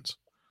for clients.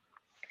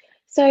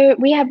 So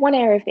we have one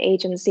area of the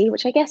agency,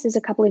 which I guess is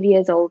a couple of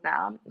years old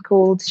now,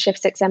 called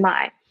Shift 6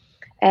 MI.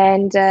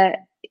 And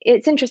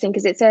it's interesting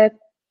because it's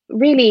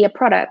really a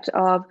product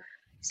of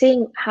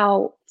seeing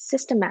how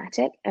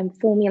systematic and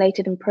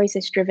formulated and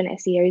process-driven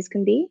SEOs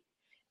can be,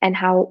 and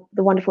how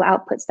the wonderful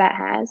outputs that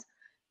has,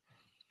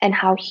 and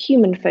how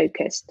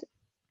human-focused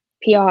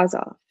PRs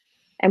are.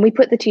 And we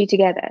put the two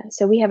together.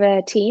 So we have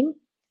a team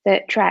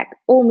that track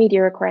all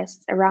media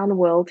requests around the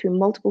world through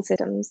multiple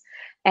systems.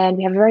 And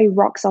we have a very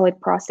rock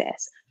solid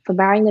process for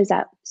marrying those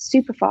up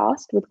super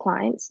fast with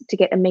clients to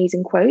get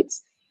amazing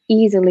quotes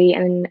easily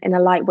and in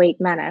a lightweight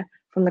manner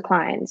from the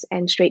clients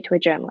and straight to a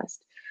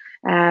journalist.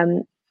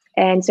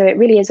 And so it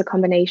really is a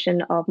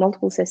combination of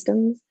multiple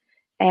systems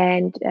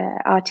and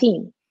our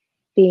team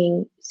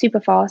being super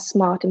fast,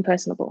 smart, and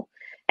personable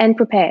and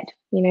prepared.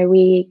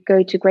 We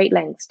go to great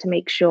lengths to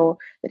make sure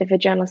that if a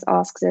journalist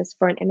asks us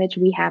for an image,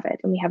 we have it,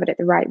 and we have it at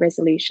the right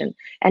resolution.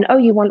 And oh,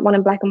 you want one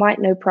in black and white?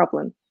 No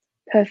problem.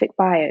 Perfect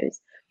bios.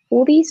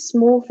 All these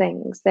small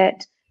things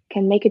that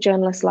can make a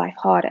journalist's life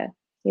harder.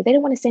 They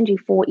don't want to send you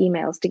 4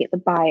 emails to get the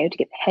bio, to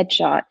get the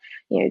headshot,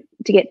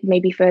 to get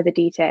maybe further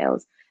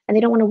details. And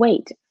they don't want to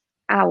wait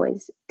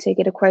hours to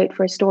get a quote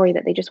for a story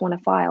that they just want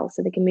to file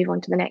so they can move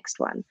on to the next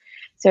one.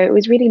 So it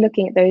was really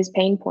looking at those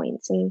pain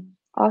points and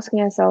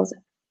asking ourselves,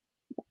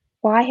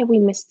 why have we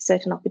missed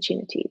certain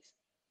opportunities?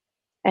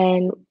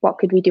 And what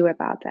could we do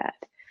about that?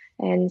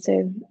 And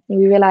so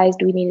we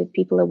realized we needed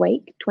people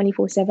awake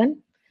 24/7,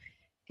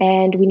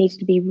 and we needed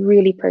to be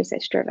really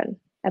process driven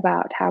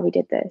about how we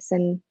did this.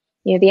 And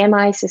the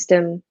MI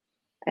system,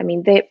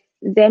 the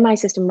MI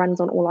system runs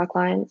on all our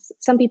clients.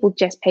 Some people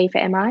just pay for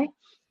MI.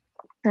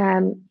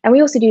 And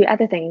we also do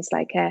other things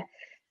like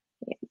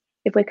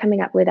if we're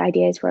coming up with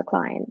ideas for a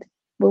client,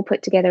 we'll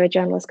put together a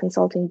journalist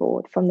consulting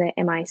board from the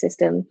MI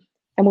system,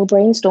 and we'll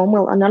brainstorm.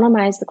 We'll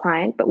anonymize the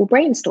client, but we'll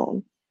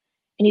brainstorm.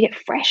 And you get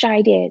fresh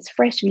ideas,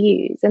 fresh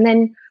views. And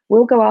then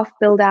we'll go off,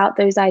 build out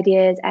those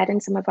ideas, add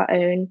in some of our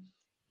own,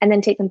 and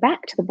then take them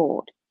back to the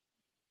board.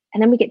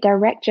 And then we get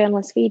direct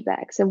journalist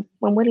feedback. So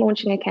when we're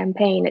launching a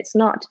campaign, it's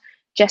not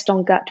just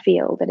on gut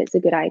feel that it's a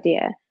good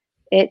idea.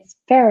 It's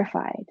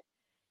verified.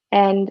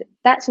 And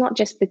that's not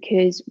just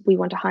because we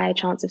want a higher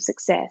chance of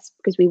success,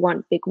 because we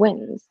want big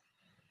wins.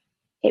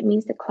 It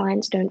means that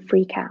clients don't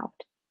freak out.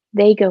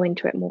 They go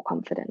into it more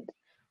confident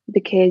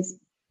because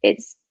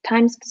it's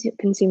time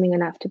consuming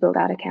enough to build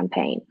out a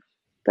campaign.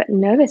 But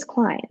nervous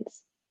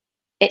clients,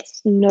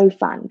 it's no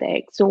fun. They're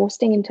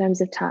exhausting in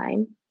terms of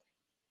time.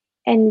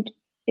 And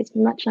it's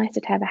much nicer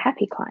to have a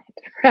happy client,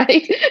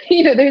 right?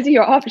 Those are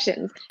your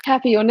options,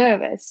 happy or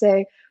nervous.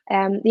 So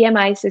the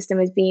MI system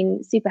has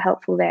been super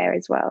helpful there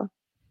as well.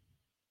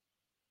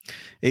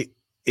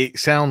 It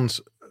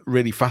sounds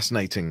really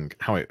fascinating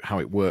how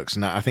it works,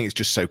 and I think it's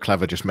just so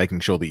clever, just making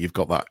sure that you've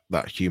got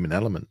that human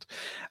element.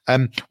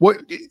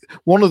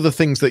 One of the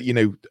things that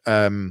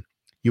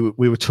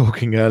we were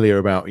talking earlier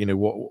about,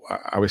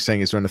 what I was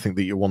saying, is there anything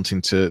that you're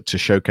wanting to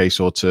showcase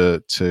or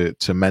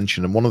to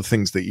mention? And one of the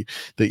things that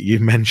you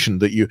mentioned,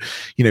 that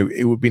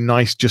it would be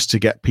nice just to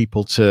get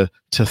people to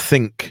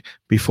think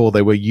before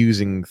they were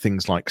using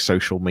things like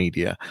social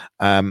media,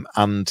 and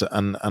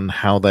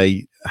how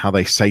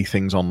they say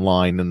things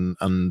online,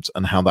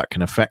 and how that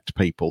can affect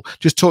people.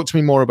 Just talk to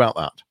me more about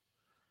that.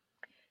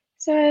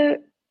 So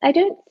I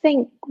don't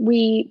think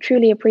we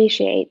truly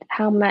appreciate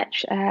how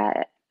much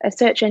a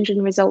search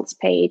engine results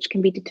page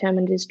can be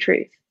determined as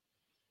truth.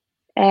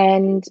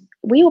 And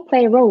we all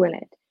play a role in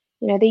it.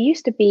 There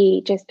used to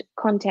be just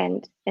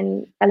content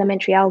and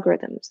elementary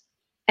algorithms,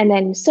 and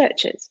then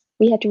searches.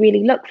 We had to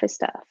really look for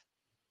stuff.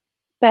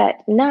 But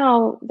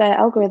now the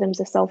algorithms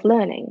are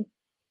self-learning.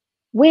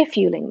 We're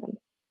fueling them,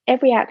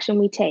 every action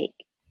we take.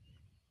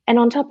 And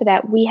on top of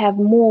that, we have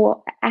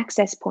more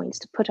access points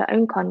to put our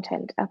own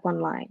content up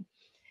online.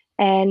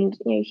 And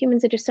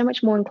humans are just so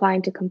much more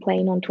inclined to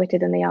complain on Twitter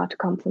than they are to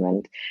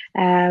compliment.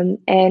 And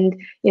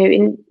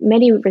in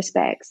many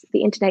respects,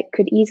 the internet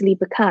could easily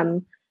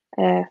become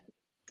a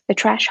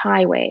trash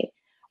highway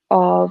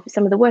of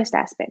some of the worst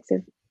aspects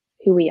of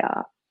who we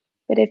are.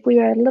 But if we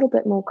were a little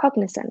bit more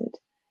cognizant,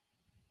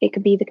 it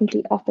could be the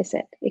complete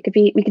opposite. We could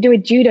do a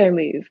judo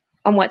move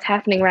on what's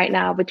happening right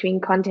now between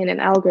content and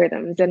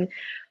algorithms. And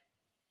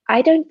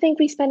I don't think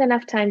we spend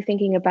enough time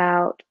thinking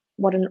about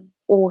what an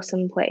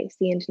awesome place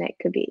the internet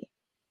could be.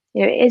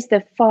 It is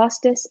the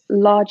fastest,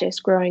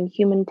 largest growing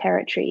human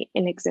territory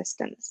in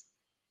existence.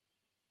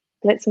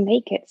 Let's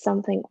make it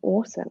something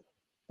awesome.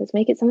 Let's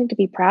make it something to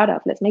be proud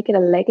of. Let's make it a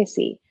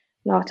legacy,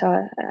 not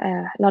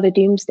a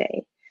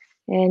doomsday.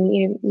 And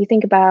you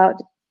think about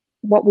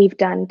what we've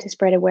done to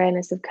spread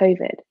awareness of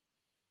COVID.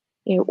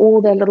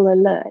 All the little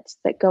alerts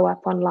that go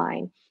up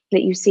online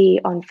that you see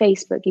on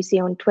Facebook, you see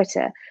on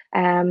Twitter.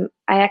 I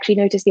actually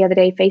noticed the other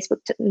day, Facebook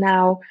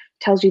now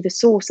tells you the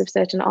source of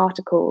certain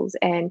articles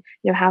and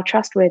how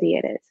trustworthy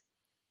it is.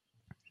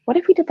 What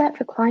if we did that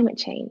for climate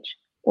change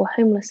or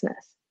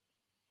homelessness?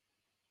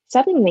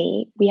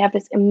 Suddenly, we have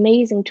this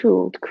amazing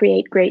tool to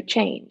create great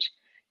change.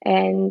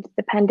 And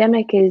the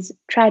pandemic is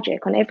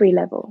tragic on every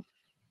level.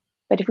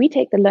 But if we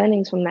take the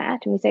learnings from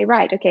that and we say,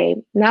 right, okay,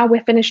 now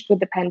we're finished with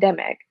the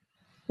pandemic,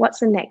 what's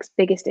the next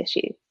biggest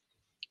issue?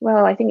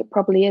 Well, I think it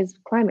probably is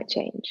climate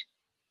change.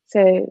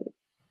 So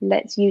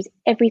let's use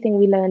everything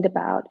we learned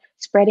about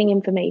spreading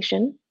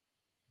information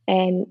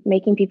and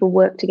making people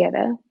work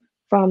together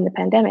from the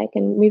pandemic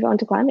and move on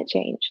to climate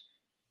change.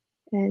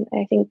 And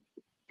I think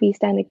we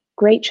stand a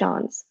great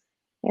chance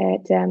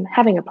at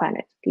having a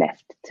planet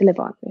left to live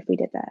on if we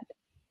did that.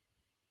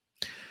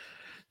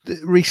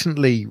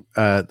 Recently,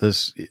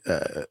 there's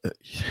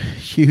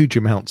huge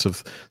amounts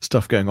of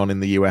stuff going on in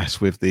the US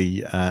with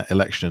the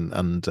election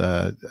and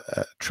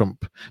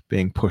Trump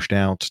being pushed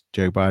out,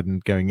 Joe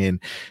Biden going in.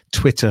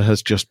 Twitter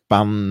has just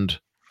banned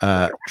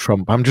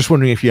Trump. I'm just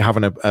wondering if you have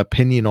an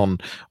opinion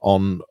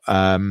on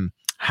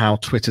how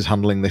Twitter's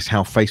handling this,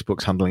 how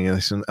Facebook's handling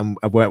this, and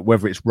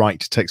whether it's right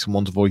to take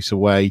someone's voice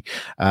away,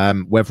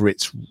 whether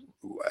it's.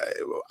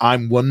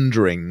 I'm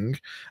wondering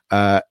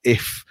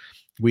if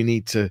we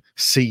need to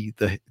see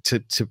to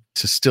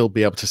still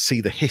be able to see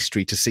the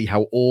history, to see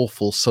how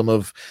awful some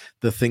of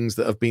the things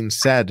that have been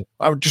said.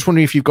 I'm just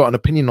wondering if you've got an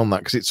opinion on that,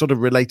 because it's sort of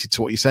related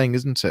to what you're saying,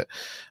 isn't it?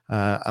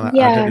 And I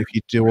don't know if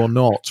you do or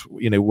not.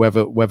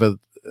 Whether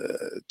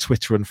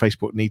Twitter and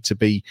Facebook need to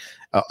be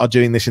are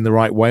doing this in the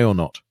right way or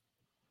not.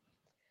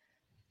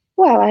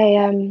 Well,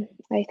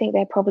 I think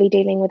they're probably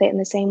dealing with it in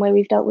the same way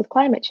we've dealt with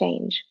climate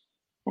change.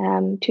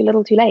 Too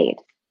little, too late.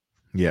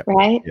 Yeah.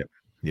 Right.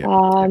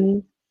 Yeah.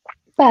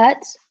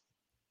 But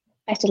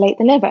better late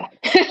than never,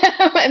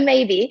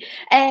 maybe.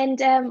 And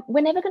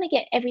we're never going to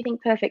get everything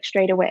perfect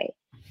straight away.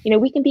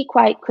 We can be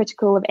quite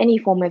critical of any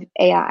form of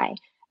AI.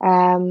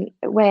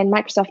 When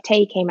Microsoft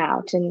Tay came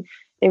out and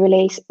they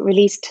released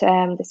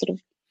the sort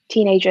of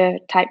teenager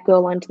type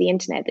girl onto the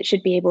internet that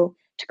should be able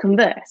to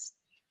converse,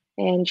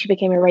 and she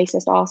became a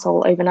racist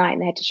arsehole overnight,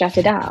 and they had to shut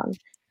her down.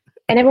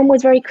 And everyone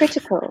was very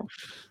critical.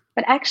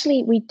 But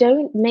actually, we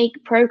don't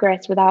make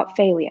progress without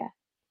failure.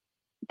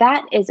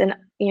 That is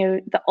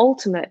the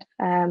ultimate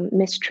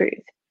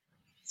mistruth.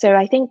 So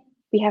I think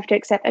we have to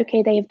accept,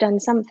 okay, they have done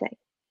something.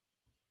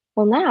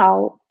 Well,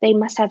 now they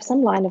must have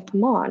some line of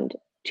command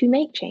to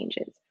make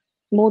changes,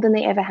 more than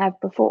they ever have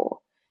before.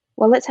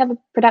 Well, let's have a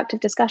productive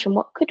discussion.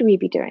 What could we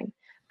be doing?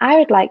 I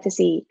would like to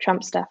see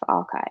Trump stuff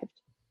archived.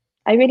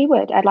 I really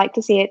would. I'd like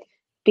to see it,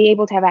 be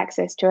able to have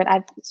access to it.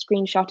 I've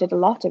screenshotted a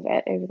lot of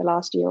it over the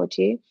last year or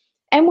two,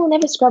 and we'll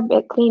never scrub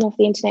it clean off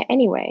the internet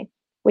anyway.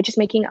 We're just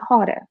making it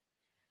harder.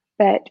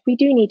 But we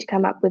do need to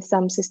come up with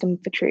some system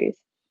for truth.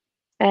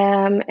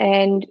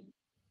 And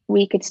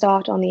we could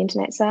start on the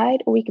internet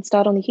side, or we could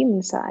start on the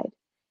human side.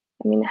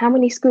 I mean, how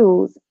many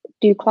schools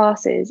do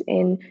classes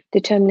in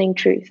determining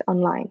truth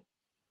online?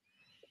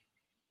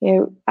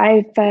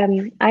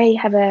 I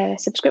have a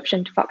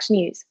subscription to Fox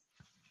News,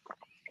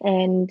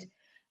 and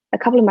a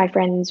couple of my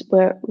friends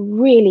were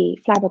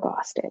really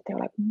flabbergasted. They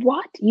were like,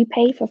 "What? You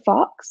pay for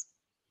Fox?"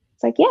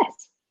 It's like,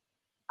 yes.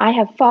 I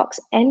have Fox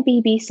and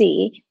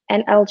BBC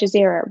and Al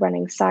Jazeera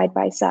running side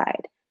by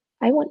side.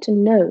 I want to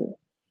know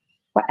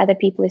what other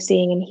people are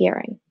seeing and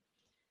hearing.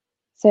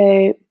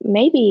 So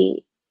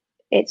maybe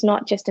it's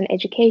not just an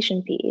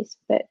education piece,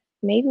 but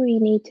maybe we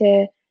need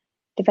to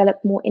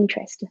develop more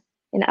interest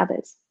in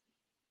others.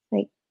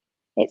 Like,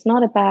 it's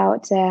not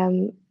about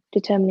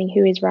determining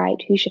who is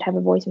right, who should have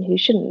a voice and who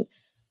shouldn't.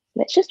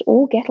 Let's just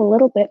all get a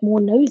little bit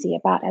more nosy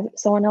about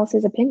someone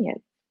else's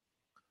opinion.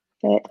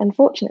 But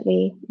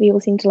unfortunately, we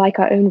all seem to like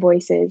our own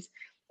voices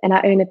and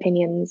our own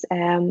opinions.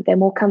 They're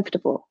more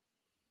comfortable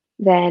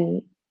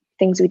than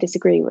things we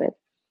disagree with.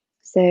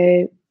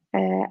 So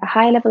a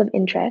high level of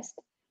interest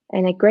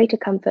and a greater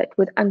comfort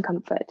with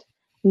uncomfort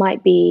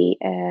might be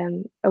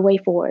a way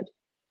forward.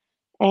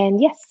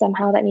 And yes,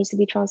 somehow that needs to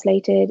be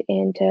translated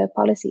into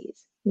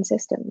policies and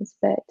systems.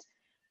 But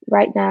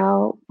right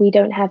now, we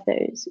don't have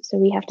those. So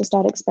we have to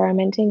start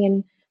experimenting,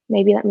 and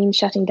maybe that means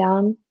shutting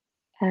down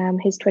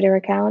his Twitter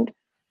account.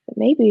 But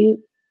maybe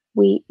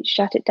we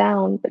shut it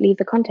down, but leave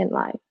the content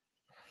live.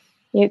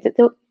 There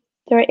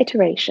are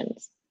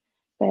iterations.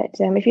 But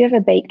if you ever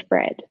baked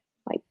bread,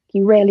 like,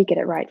 you rarely get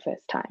it right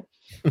first time.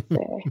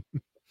 So.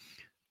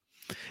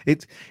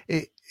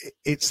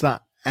 It's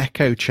that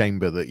echo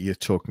chamber that you're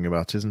talking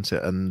about, isn't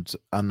it? And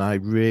I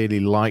really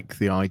like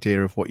the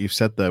idea of what you've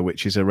said there,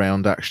 which is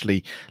around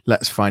actually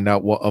let's find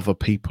out what other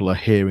people are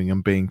hearing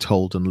and being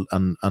told,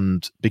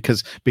 and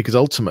because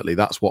ultimately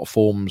that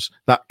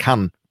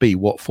can be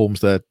what forms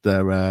their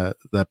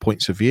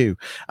points of view,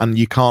 and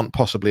you can't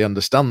possibly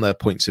understand their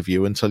points of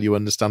view until you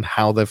understand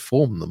how they've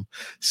formed them.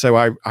 So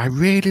I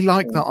really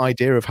like that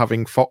idea of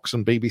having Fox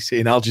and BBC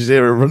and Al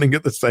Jazeera running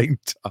at the same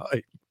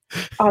time.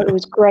 Oh, it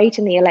was great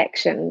in the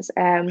elections.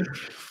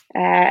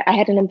 I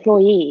had an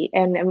employee,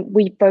 and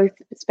we both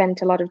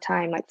spent a lot of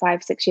time, like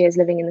 5-6 years,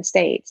 living in the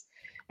States.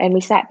 And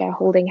we sat there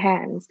holding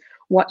hands,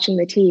 watching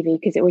the TV,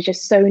 because it was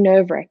just so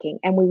nerve-wracking.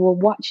 And we were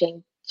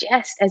watching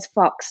just as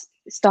Fox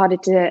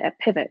started to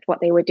pivot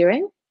what they were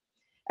doing.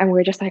 And we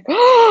were just like,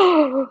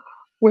 oh,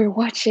 we're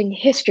watching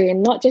history,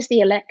 and not just the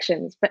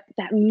elections. But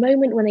that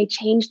moment when they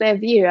changed their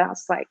view, I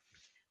was like,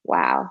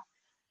 wow.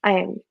 I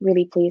am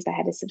really pleased I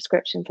had a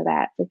subscription for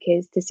that,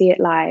 because to see it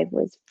live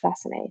was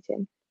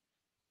fascinating.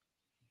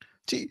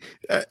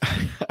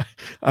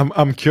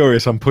 I'm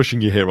curious. I'm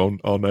pushing you here on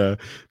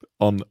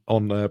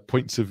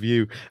points of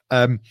view.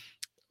 I'm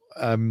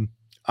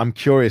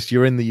curious.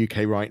 You're in the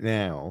UK right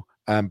now.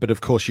 but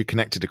of course you're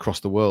connected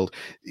across the world.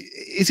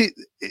 Is it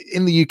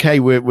in the UK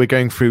we're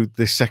going through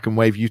this second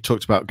wave? You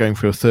talked about going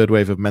through a third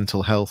wave of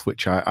mental health,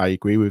 which I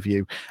agree with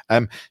you.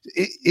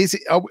 Is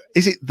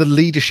it the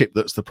leadership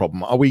that's the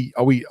problem? Are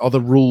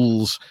the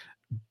rules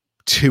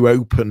too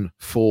open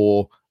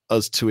for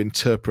us to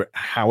interpret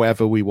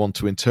however we want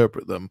to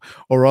interpret them,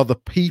 or are the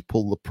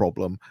people the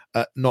problem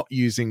at not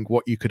using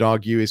what you could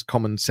argue is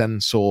common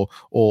sense or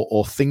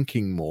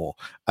thinking more?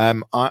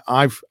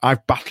 I've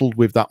battled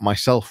with that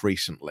myself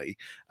recently,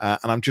 and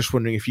I'm just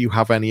wondering if you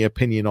have any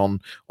opinion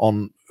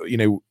on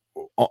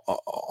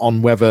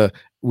whether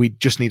we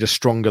just need a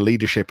stronger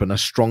leadership and a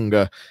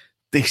stronger,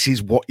 this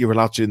is what you're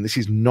allowed to do and this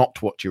is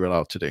not what you're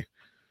allowed to do.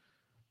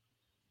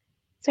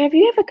 So have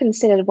you ever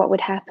considered what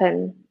would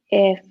happen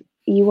if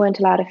you weren't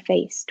allowed a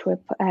face to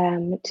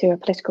a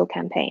political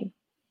campaign?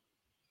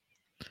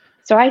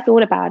 So I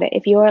thought about it.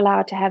 If you're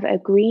allowed to have a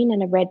green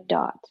and a red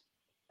dot,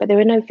 but there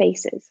are no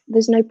faces,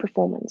 there's no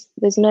performance,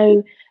 there's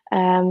no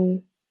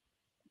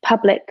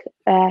public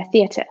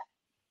theatre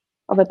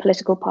of a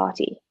political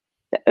party.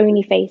 The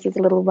only face is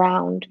a little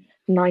round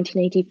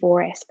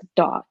 1984-esque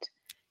dot,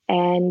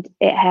 and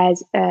it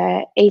has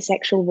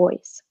asexual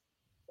voice.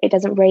 It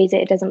doesn't raise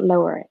it, it doesn't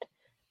lower it.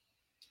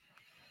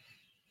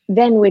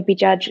 Then we'd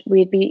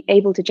be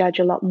able to judge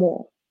a lot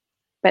more.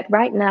 But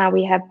right now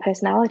we have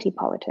personality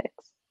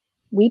politics.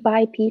 We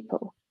buy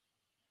people.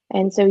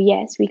 And so,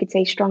 yes, we could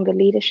say stronger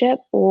leadership,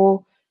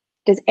 or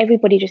does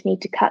everybody just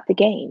need to cut the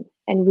game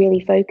and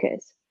really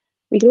focus?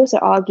 We could also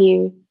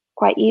argue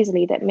quite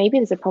easily that maybe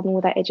there's a problem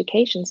with our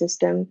education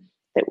system,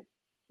 that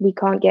we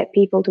can't get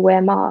people to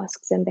wear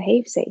masks and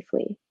behave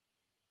safely.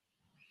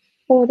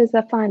 Or there's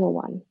the final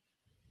one,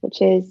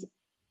 which is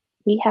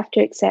we have to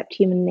accept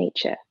human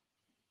nature.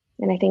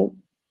 And I think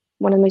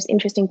one of the most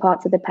interesting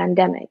parts of the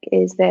pandemic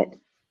is that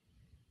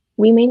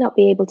we may not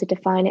be able to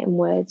define it in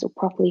words or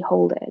properly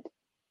hold it,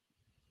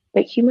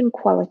 but human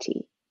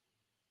quality,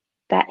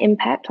 that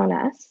impact on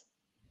us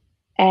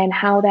and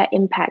how that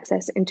impacts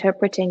us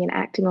interpreting and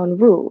acting on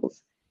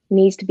rules,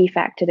 needs to be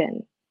factored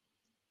in.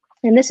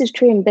 And this is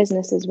true in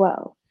business as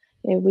well.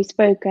 We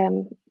spoke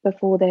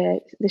before the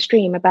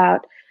stream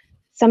about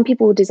some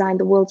people will design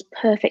the world's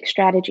perfect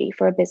strategy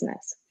for a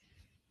business,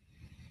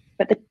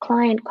 but the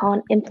client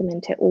can't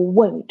implement it or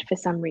won't for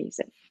some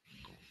reason.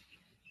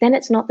 Then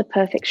it's not the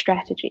perfect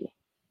strategy.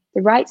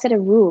 The right set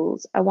of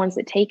rules are ones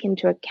that take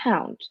into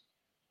account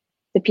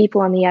the people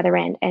on the other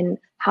end and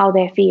how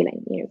they're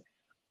feeling.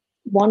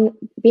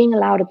 Being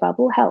allowed a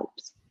bubble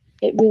helps.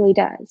 It really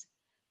does.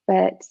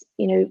 But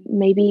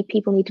maybe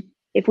people need to,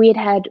 if we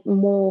had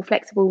more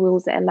flexible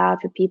rules that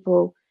allowed for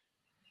people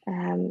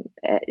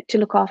to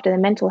look after their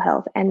mental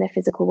health and their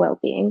physical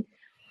well-being,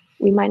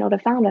 we might not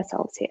have found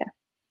ourselves here.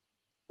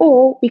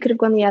 Or we could have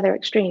gone the other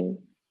extreme.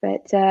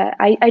 But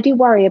I do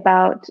worry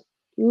about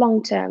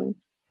long-term,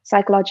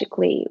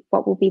 psychologically,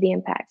 what will be the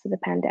impacts of the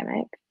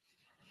pandemic.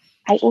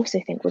 I also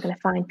think we're going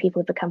to find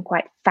people have become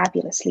quite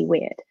fabulously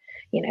weird.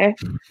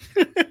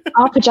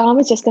 Are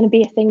pajamas just going to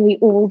be a thing we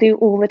all do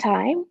all the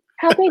time?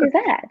 How great is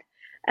that?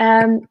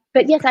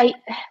 But yes, I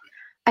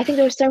think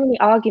there are so many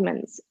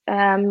arguments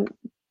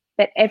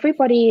that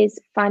everybody is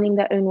finding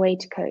their own way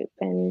to cope.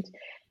 And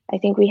I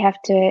think we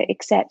have to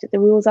accept that the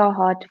rules are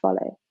hard to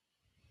follow.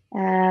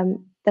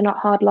 They're not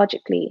hard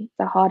logically,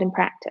 they're hard in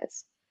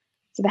practice.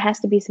 So there has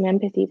to be some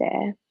empathy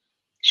there.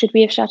 Should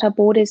we have shut our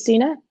borders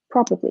sooner?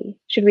 Probably.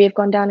 Should we have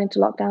gone down into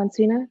lockdown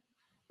sooner?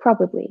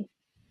 Probably.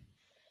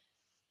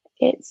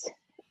 It's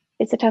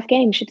a tough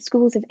game. Should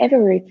schools have ever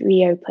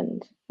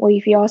reopened? Well,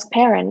 if you ask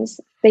parents,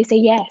 they say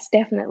yes,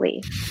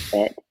 definitely.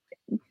 But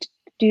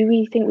do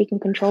we think we can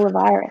control a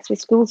virus with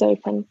schools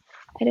open?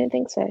 I don't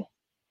think so.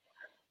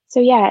 So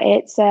yeah,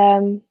 it's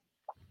the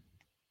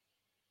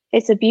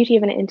beauty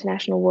of an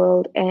international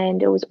world,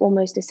 and it was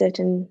almost a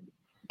certain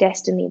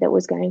destiny that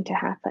was going to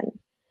happen.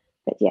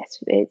 But yes,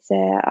 it's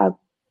our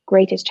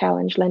greatest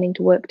challenge, learning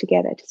to work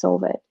together to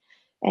solve it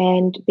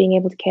and being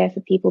able to care for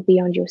people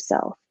beyond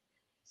yourself.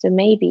 So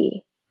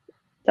maybe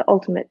the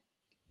ultimate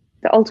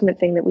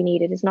thing that we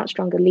needed is not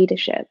stronger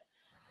leadership,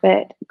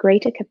 but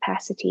greater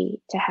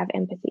capacity to have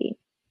empathy.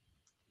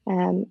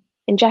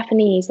 In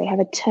Japanese, they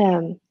have a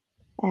term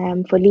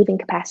for leaving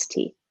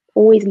capacity,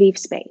 always leave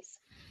space.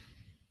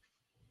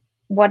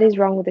 What is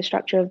wrong with the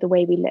structure of the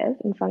way we live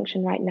and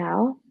function right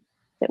now,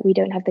 that we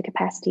don't have the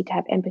capacity to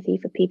have empathy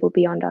for people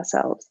beyond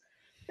ourselves?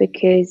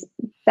 Because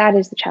that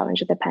is the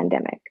challenge of the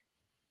pandemic.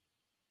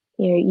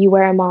 You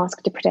wear a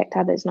mask to protect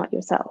others, not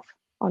yourself,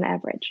 on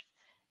average.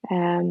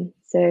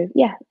 So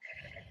yeah,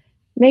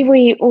 maybe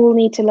we all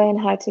need to learn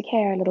how to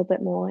care a little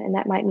bit more, and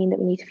that might mean that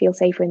we need to feel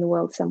safer in the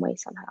world some way,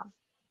 somehow.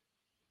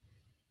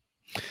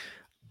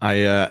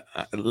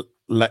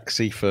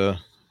 Lexi for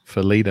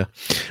leader.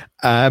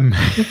 No,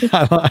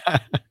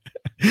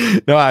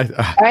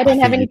 I don't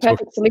have any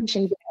perfect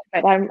solutions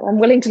yet, but I'm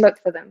willing to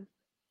look for them.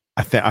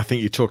 I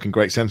think you're talking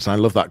great sense, and I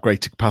love that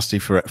greater capacity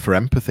for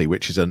empathy,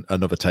 which is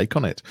another take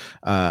on it,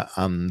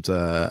 and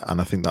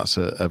I think that's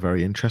a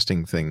very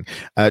interesting thing.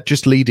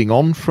 Just leading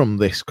on from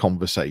this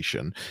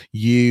conversation,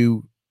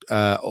 you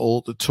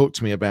all talk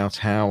to me about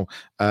how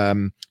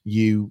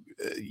you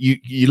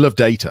love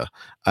data,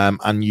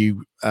 and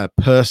you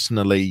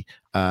personally,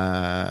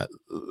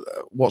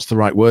 what's the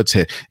right words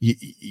here?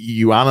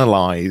 You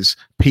analyze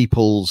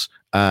people's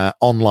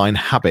online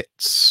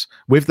habits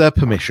with their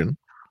permission,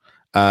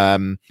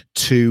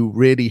 to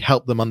really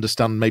help them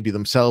understand maybe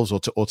themselves, or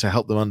to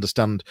help them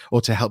understand, or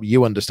to help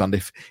you understand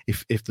if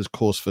there's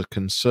cause for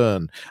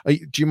concern.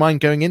 Do you mind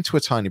going into a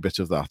tiny bit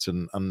of that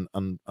and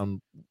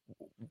some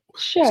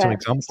Sure.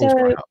 examples, So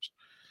perhaps?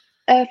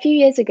 a few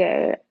years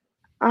ago,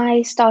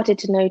 I started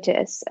to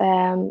notice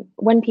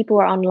when people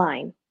were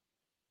online,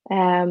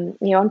 on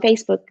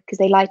Facebook, because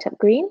they light up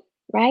green,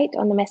 right,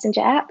 on the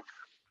Messenger app.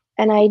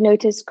 And I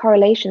noticed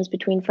correlations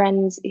between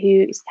friends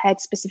who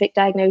had specific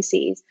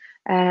diagnoses,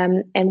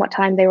 and what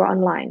time they were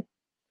online,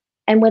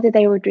 and whether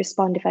they would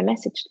respond if I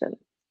messaged them.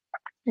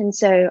 And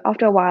so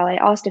after a while, I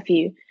asked a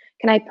few,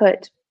 can I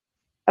put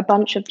a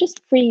bunch of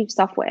just free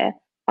software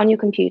on your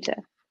computer?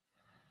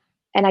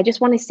 And I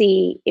just want to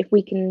see if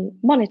we can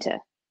monitor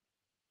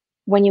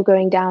when you're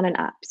going down and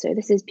up. So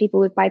this is people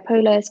with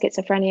bipolar,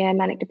 schizophrenia,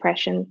 manic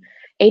depression.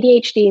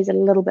 ADHD is a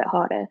little bit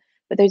harder,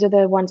 but those are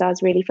the ones I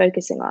was really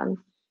focusing on.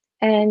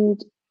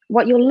 And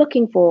what you're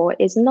looking for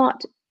is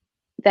not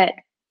that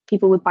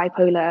people with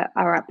bipolar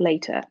are up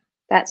later.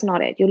 That's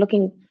not it. You're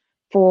looking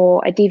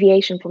for a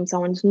deviation from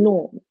someone's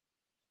norm.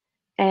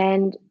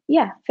 And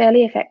yeah,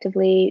 fairly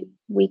effectively,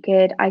 we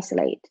could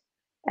isolate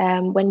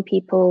when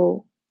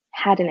people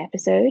had an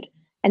episode,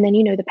 and then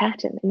you know the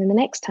pattern. And then the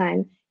next time,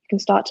 you can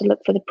start to look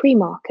for the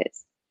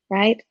pre-markers,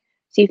 right?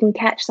 So you can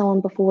catch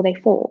someone before they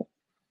fall.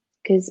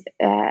 Because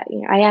I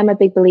am a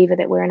big believer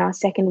that we're in our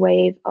second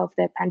wave of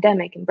the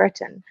pandemic in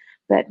Britain,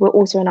 but we're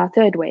also in our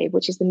third wave,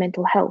 which is the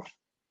mental health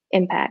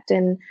impact.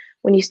 And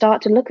when you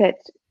start to look at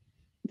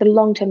the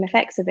long-term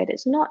effects of it,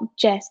 it's not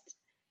just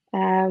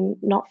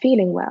not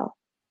feeling well.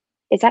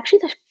 It's actually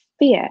the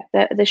fear,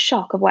 the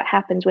shock of what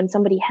happens when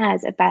somebody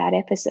has a bad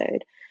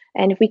episode.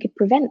 And if we could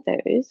prevent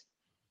those,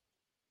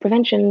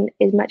 prevention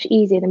is much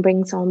easier than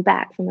bringing someone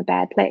back from a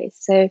bad place.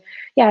 So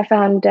yeah, I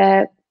found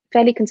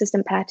fairly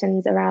consistent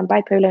patterns around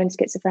bipolar and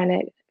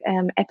schizophrenic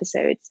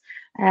episodes,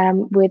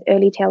 with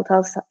early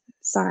telltale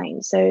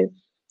signs. So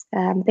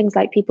things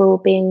like people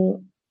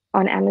being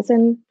on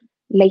Amazon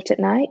late at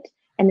night,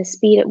 and the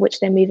speed at which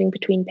they're moving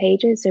between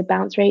pages, so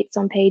bounce rates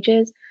on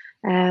pages.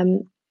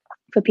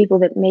 For people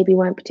that maybe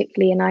weren't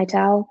particularly a night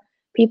owl,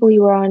 people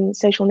who were on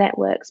social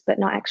networks but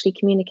not actually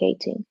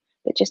communicating,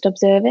 but just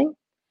observing.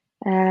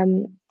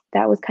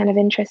 That was kind of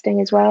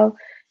interesting as well.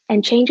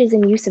 And changes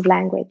in use of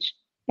language,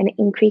 and an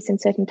increase in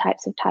certain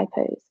types of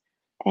typos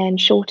and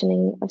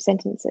shortening of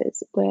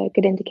sentences were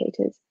good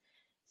indicators.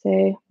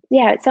 So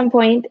yeah, at some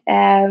point,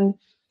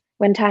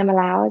 when time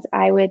allows,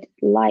 I would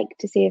like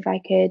to see if I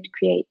could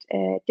create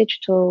a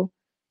digital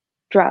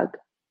drug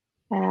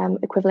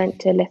equivalent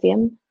to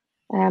lithium,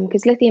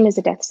 because lithium is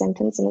a death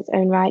sentence in its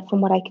own right,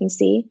 from what I can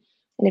see.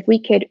 And if we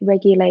could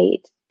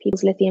regulate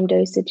people's lithium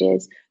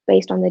dosages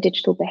based on their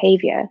digital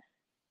behavior,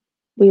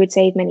 we would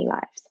save many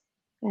lives.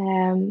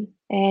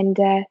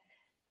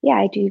 Yeah,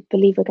 I do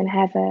believe we're going to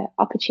have an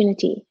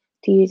opportunity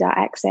to use our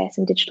access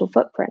and digital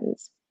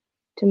footprints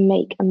to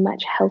make a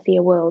much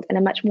healthier world and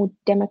a much more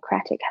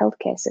democratic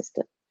healthcare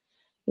system.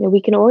 We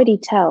can already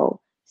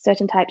tell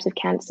certain types of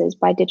cancers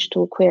by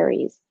digital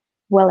queries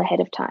well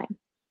ahead of time.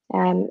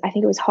 I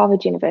think it was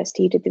Harvard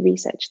University who did the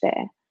research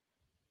there.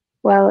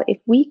 Well, if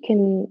we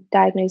can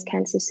diagnose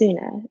cancer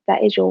sooner,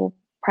 that is your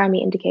primary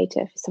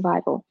indicator for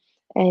survival.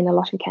 And a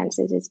lot of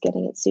cancers is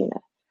getting it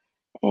sooner.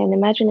 And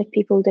imagine if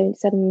people don't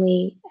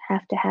suddenly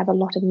have to have a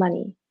lot of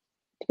money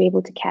to be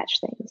able to catch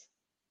things.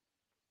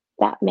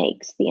 That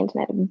makes the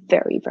internet a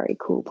very, very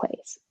cool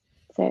place.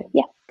 So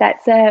yeah,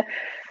 that's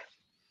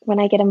when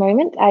I get a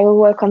moment, I will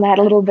work on that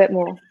a little bit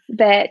more.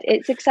 But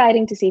it's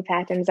exciting to see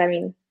patterns. I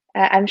mean,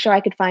 I'm sure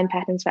I could find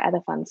patterns for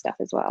other fun stuff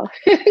as well.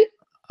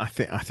 I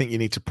think you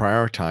need to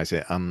prioritize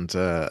it, and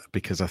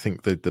because I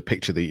think the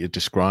picture that you're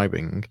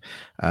describing,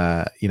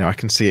 I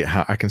can see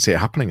it. I can see it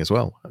happening as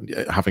well.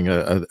 Having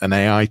an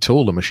AI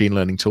tool, a machine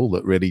learning tool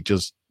that really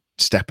just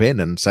step in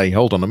and say,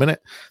 "Hold on a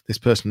minute, this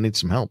person needs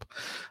some help,"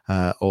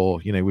 or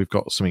we've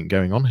got something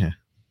going on here.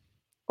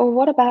 Or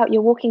what about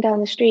you're walking down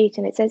the street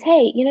and it says,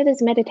 "Hey,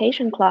 there's a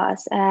meditation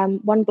class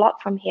 1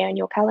 block from here, and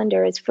your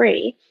calendar is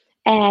free,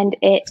 and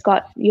it's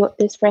got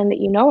this friend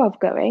that you know of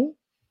going."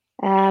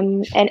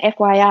 And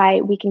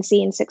FYI, we can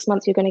see in 6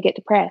 months you're going to get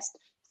depressed.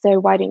 So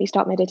why don't you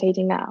start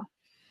meditating now?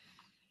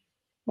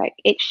 Like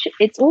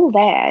it's all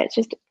there. It's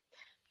just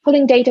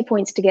pulling data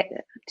points to get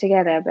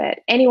together. But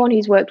anyone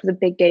who's worked with a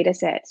big data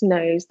sets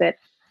knows that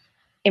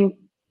in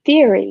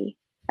theory,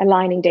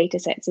 aligning data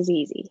sets is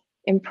easy.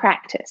 In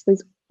practice,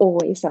 there's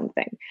always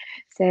something.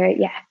 So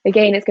yeah,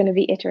 again, it's going to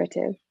be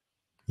iterative.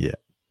 Yeah.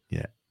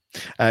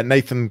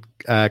 Nathan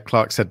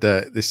Clark said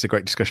that this is a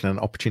great discussion and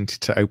an opportunity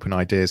to open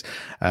ideas.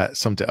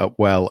 Summed it up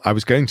well. I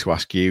was going to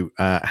ask you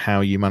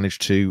how you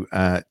managed to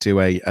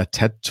do a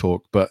TED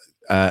talk, but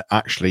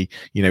actually,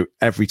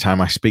 every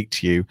time I speak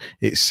to you,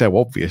 it's so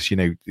obvious.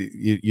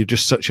 You're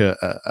just such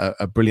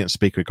a brilliant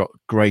speaker. You've got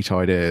great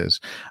ideas,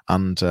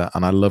 and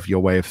I love your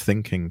way of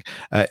thinking.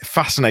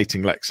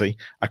 Fascinating, Lexi.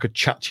 I could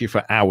chat to you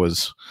for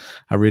hours.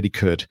 I really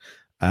could.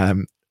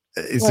 You're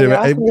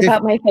asking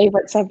about my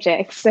favorite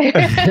subjects. So.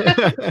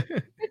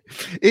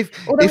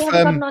 Although we haven't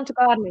gotten on to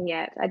gardening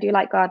yet. I do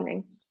like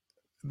gardening.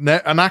 No,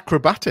 and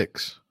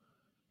acrobatics.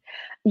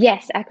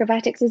 Yes,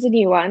 acrobatics is a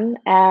new one.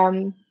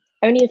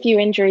 Only a few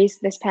injuries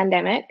this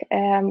pandemic.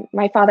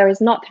 My father is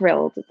not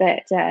thrilled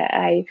that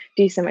I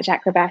do so much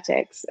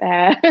acrobatics.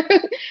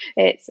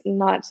 It's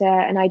not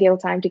an ideal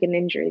time to get an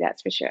injury,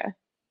 that's for sure.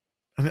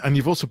 And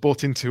you've also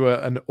bought into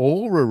an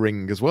aura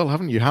ring as well,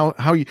 haven't you?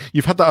 How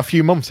you've had that a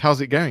few months.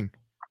 How's it going?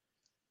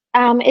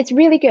 It's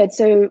really good.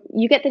 So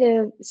you get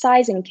the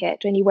sizing kit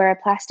when you wear a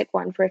plastic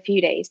one for a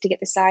few days to get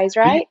the size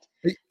right.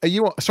 Are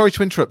you sorry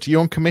to interrupt, are you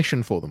on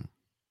commission for them?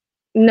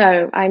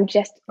 No, I'm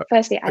just,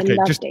 firstly, I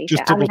love data.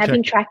 Just I've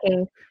been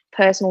tracking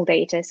personal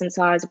data since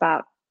I was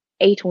about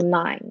 8 or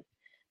 9.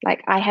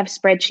 Like, I have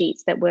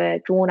spreadsheets that were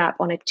drawn up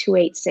on a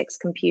 286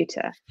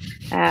 computer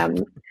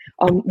on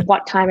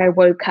what time I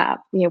woke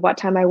up, what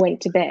time I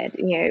went to bed,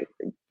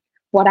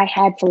 what I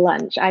had for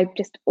lunch. I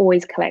just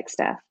always collect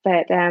stuff.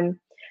 But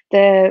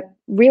the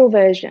real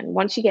version,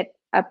 once you get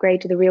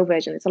upgrade to the real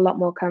version, it's a lot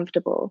more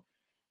comfortable.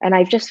 And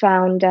I've just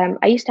found,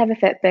 I used to have a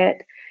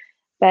Fitbit,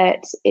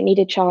 but it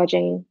needed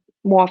charging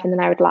more often than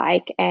I would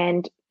like.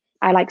 And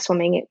I like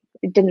swimming.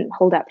 It didn't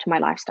hold up to my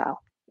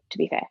lifestyle, to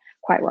be fair,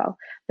 quite well.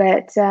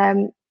 But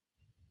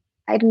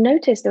I'd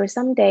noticed there were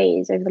some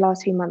days over the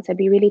last few months I'd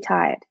be really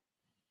tired.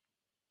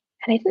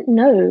 And I didn't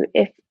know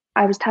if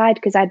I was tired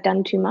because I'd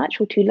done too much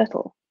or too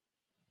little.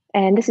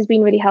 And this has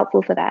been really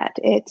helpful for that.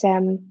 It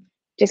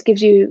just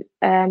gives you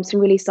some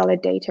really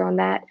solid data on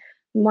that.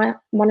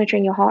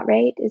 Monitoring your heart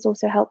rate is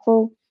also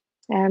helpful.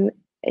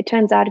 It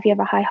turns out if you have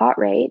a high heart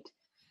rate,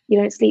 you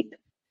don't sleep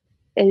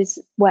as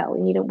well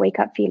and you don't wake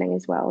up feeling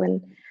as well.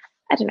 And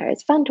I don't know,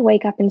 it's fun to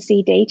wake up and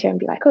see data and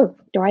be like, oh,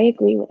 do I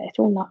agree with it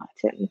or not?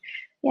 And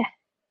yeah.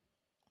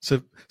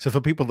 So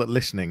for people that are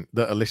listening,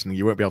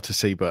 you won't be able to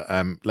see, but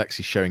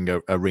Lexi's showing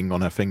a ring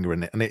on her finger,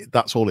 and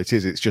that's all it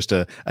is. It's just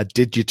a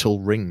digital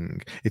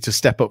ring. It's a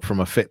step up from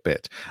a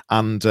Fitbit,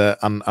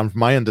 and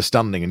my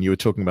understanding, and you were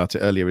talking about it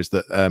earlier, is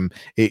that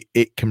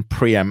it can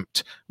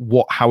preempt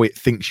how it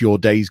thinks your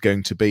day's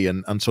going to be,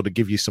 and sort of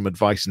give you some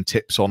advice and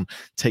tips on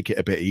take it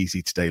a bit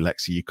easy today,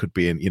 Lexi. You could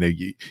be in,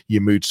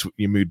 your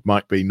mood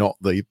might be not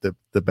the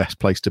best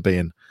place to be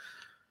in.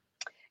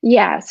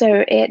 Yeah.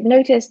 So it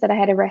noticed that I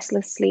had a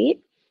restless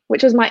sleep,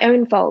 which was my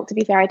own fault. To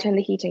be fair, I turned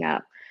the heating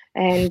up,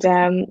 and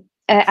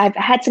I've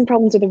had some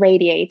problems with the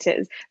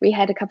radiators. We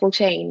had a couple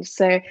changed,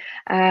 so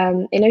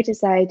it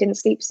noticed that I didn't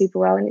sleep super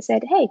well, and it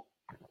said, "Hey,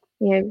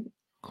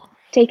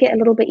 take it a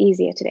little bit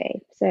easier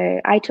today." So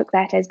I took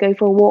that as go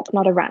for a walk,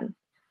 not a run.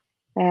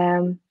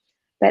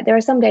 But there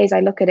are some days I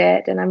look at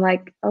it and I'm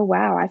like, "Oh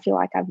wow, I feel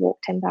like I've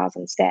walked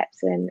 10,000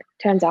 steps," and it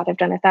turns out I've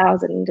done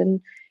 1,000, and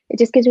it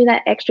just gives me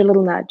that extra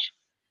little nudge.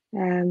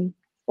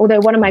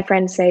 Although one of my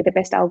friends say the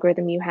best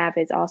algorithm you have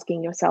is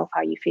asking yourself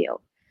how you feel.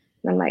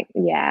 And I'm like,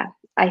 yeah,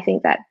 I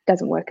think that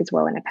doesn't work as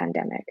well in a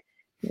pandemic.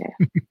 Yeah.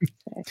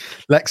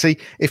 Lexi,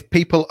 if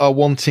people are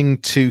wanting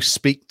to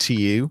speak to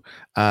you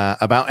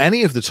about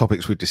any of the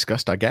topics we've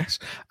discussed, I guess,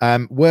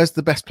 where's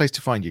the best place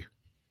to find you?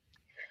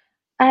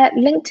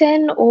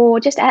 LinkedIn, or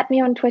just at me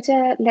on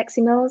Twitter,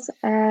 Lexi Mills.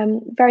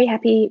 Very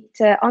happy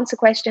to answer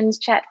questions,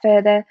 chat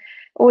further.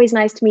 Always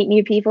nice to meet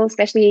new people,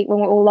 especially when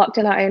we're all locked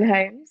in our own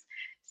homes.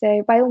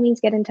 So by all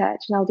means, get in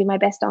touch and I'll do my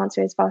best to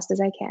answer as fast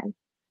as I can.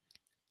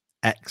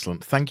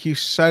 Excellent. Thank you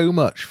so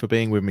much for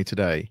being with me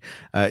today.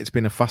 It's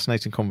been a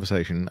fascinating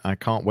conversation. I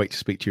can't wait to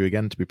speak to you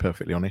again, to be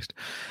perfectly honest.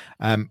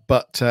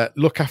 But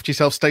look after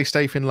yourself. Stay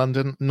safe in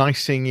London.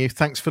 Nice seeing you.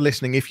 Thanks for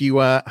listening. If you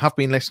have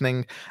been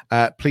listening,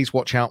 please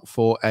watch out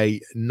for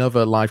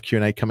another live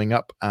Q&A coming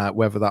up,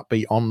 whether that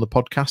be on the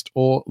podcast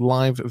or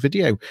live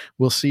video.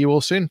 We'll see you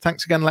all soon.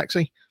 Thanks again,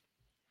 Lexi.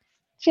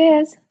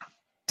 Cheers.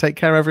 Take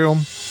care,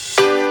 everyone.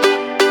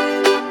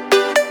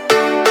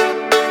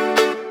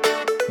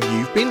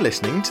 You've been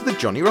listening to the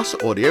Johnny Ross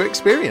audio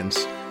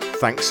experience.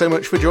 Thanks so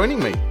much for joining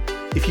me.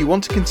 If you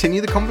want to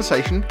continue the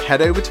conversation,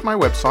 head over to my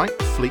website,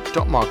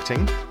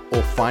 fleek.marketing,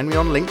 or find me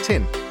on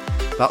LinkedIn.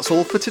 That's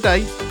all for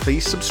today.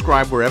 Please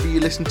subscribe wherever you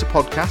listen to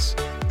podcasts,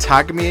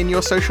 tag me in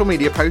your social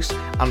media posts,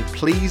 and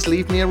please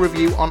leave me a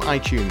review on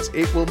iTunes.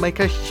 It will make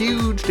a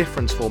huge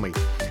difference for me.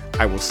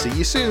 I will see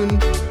you soon.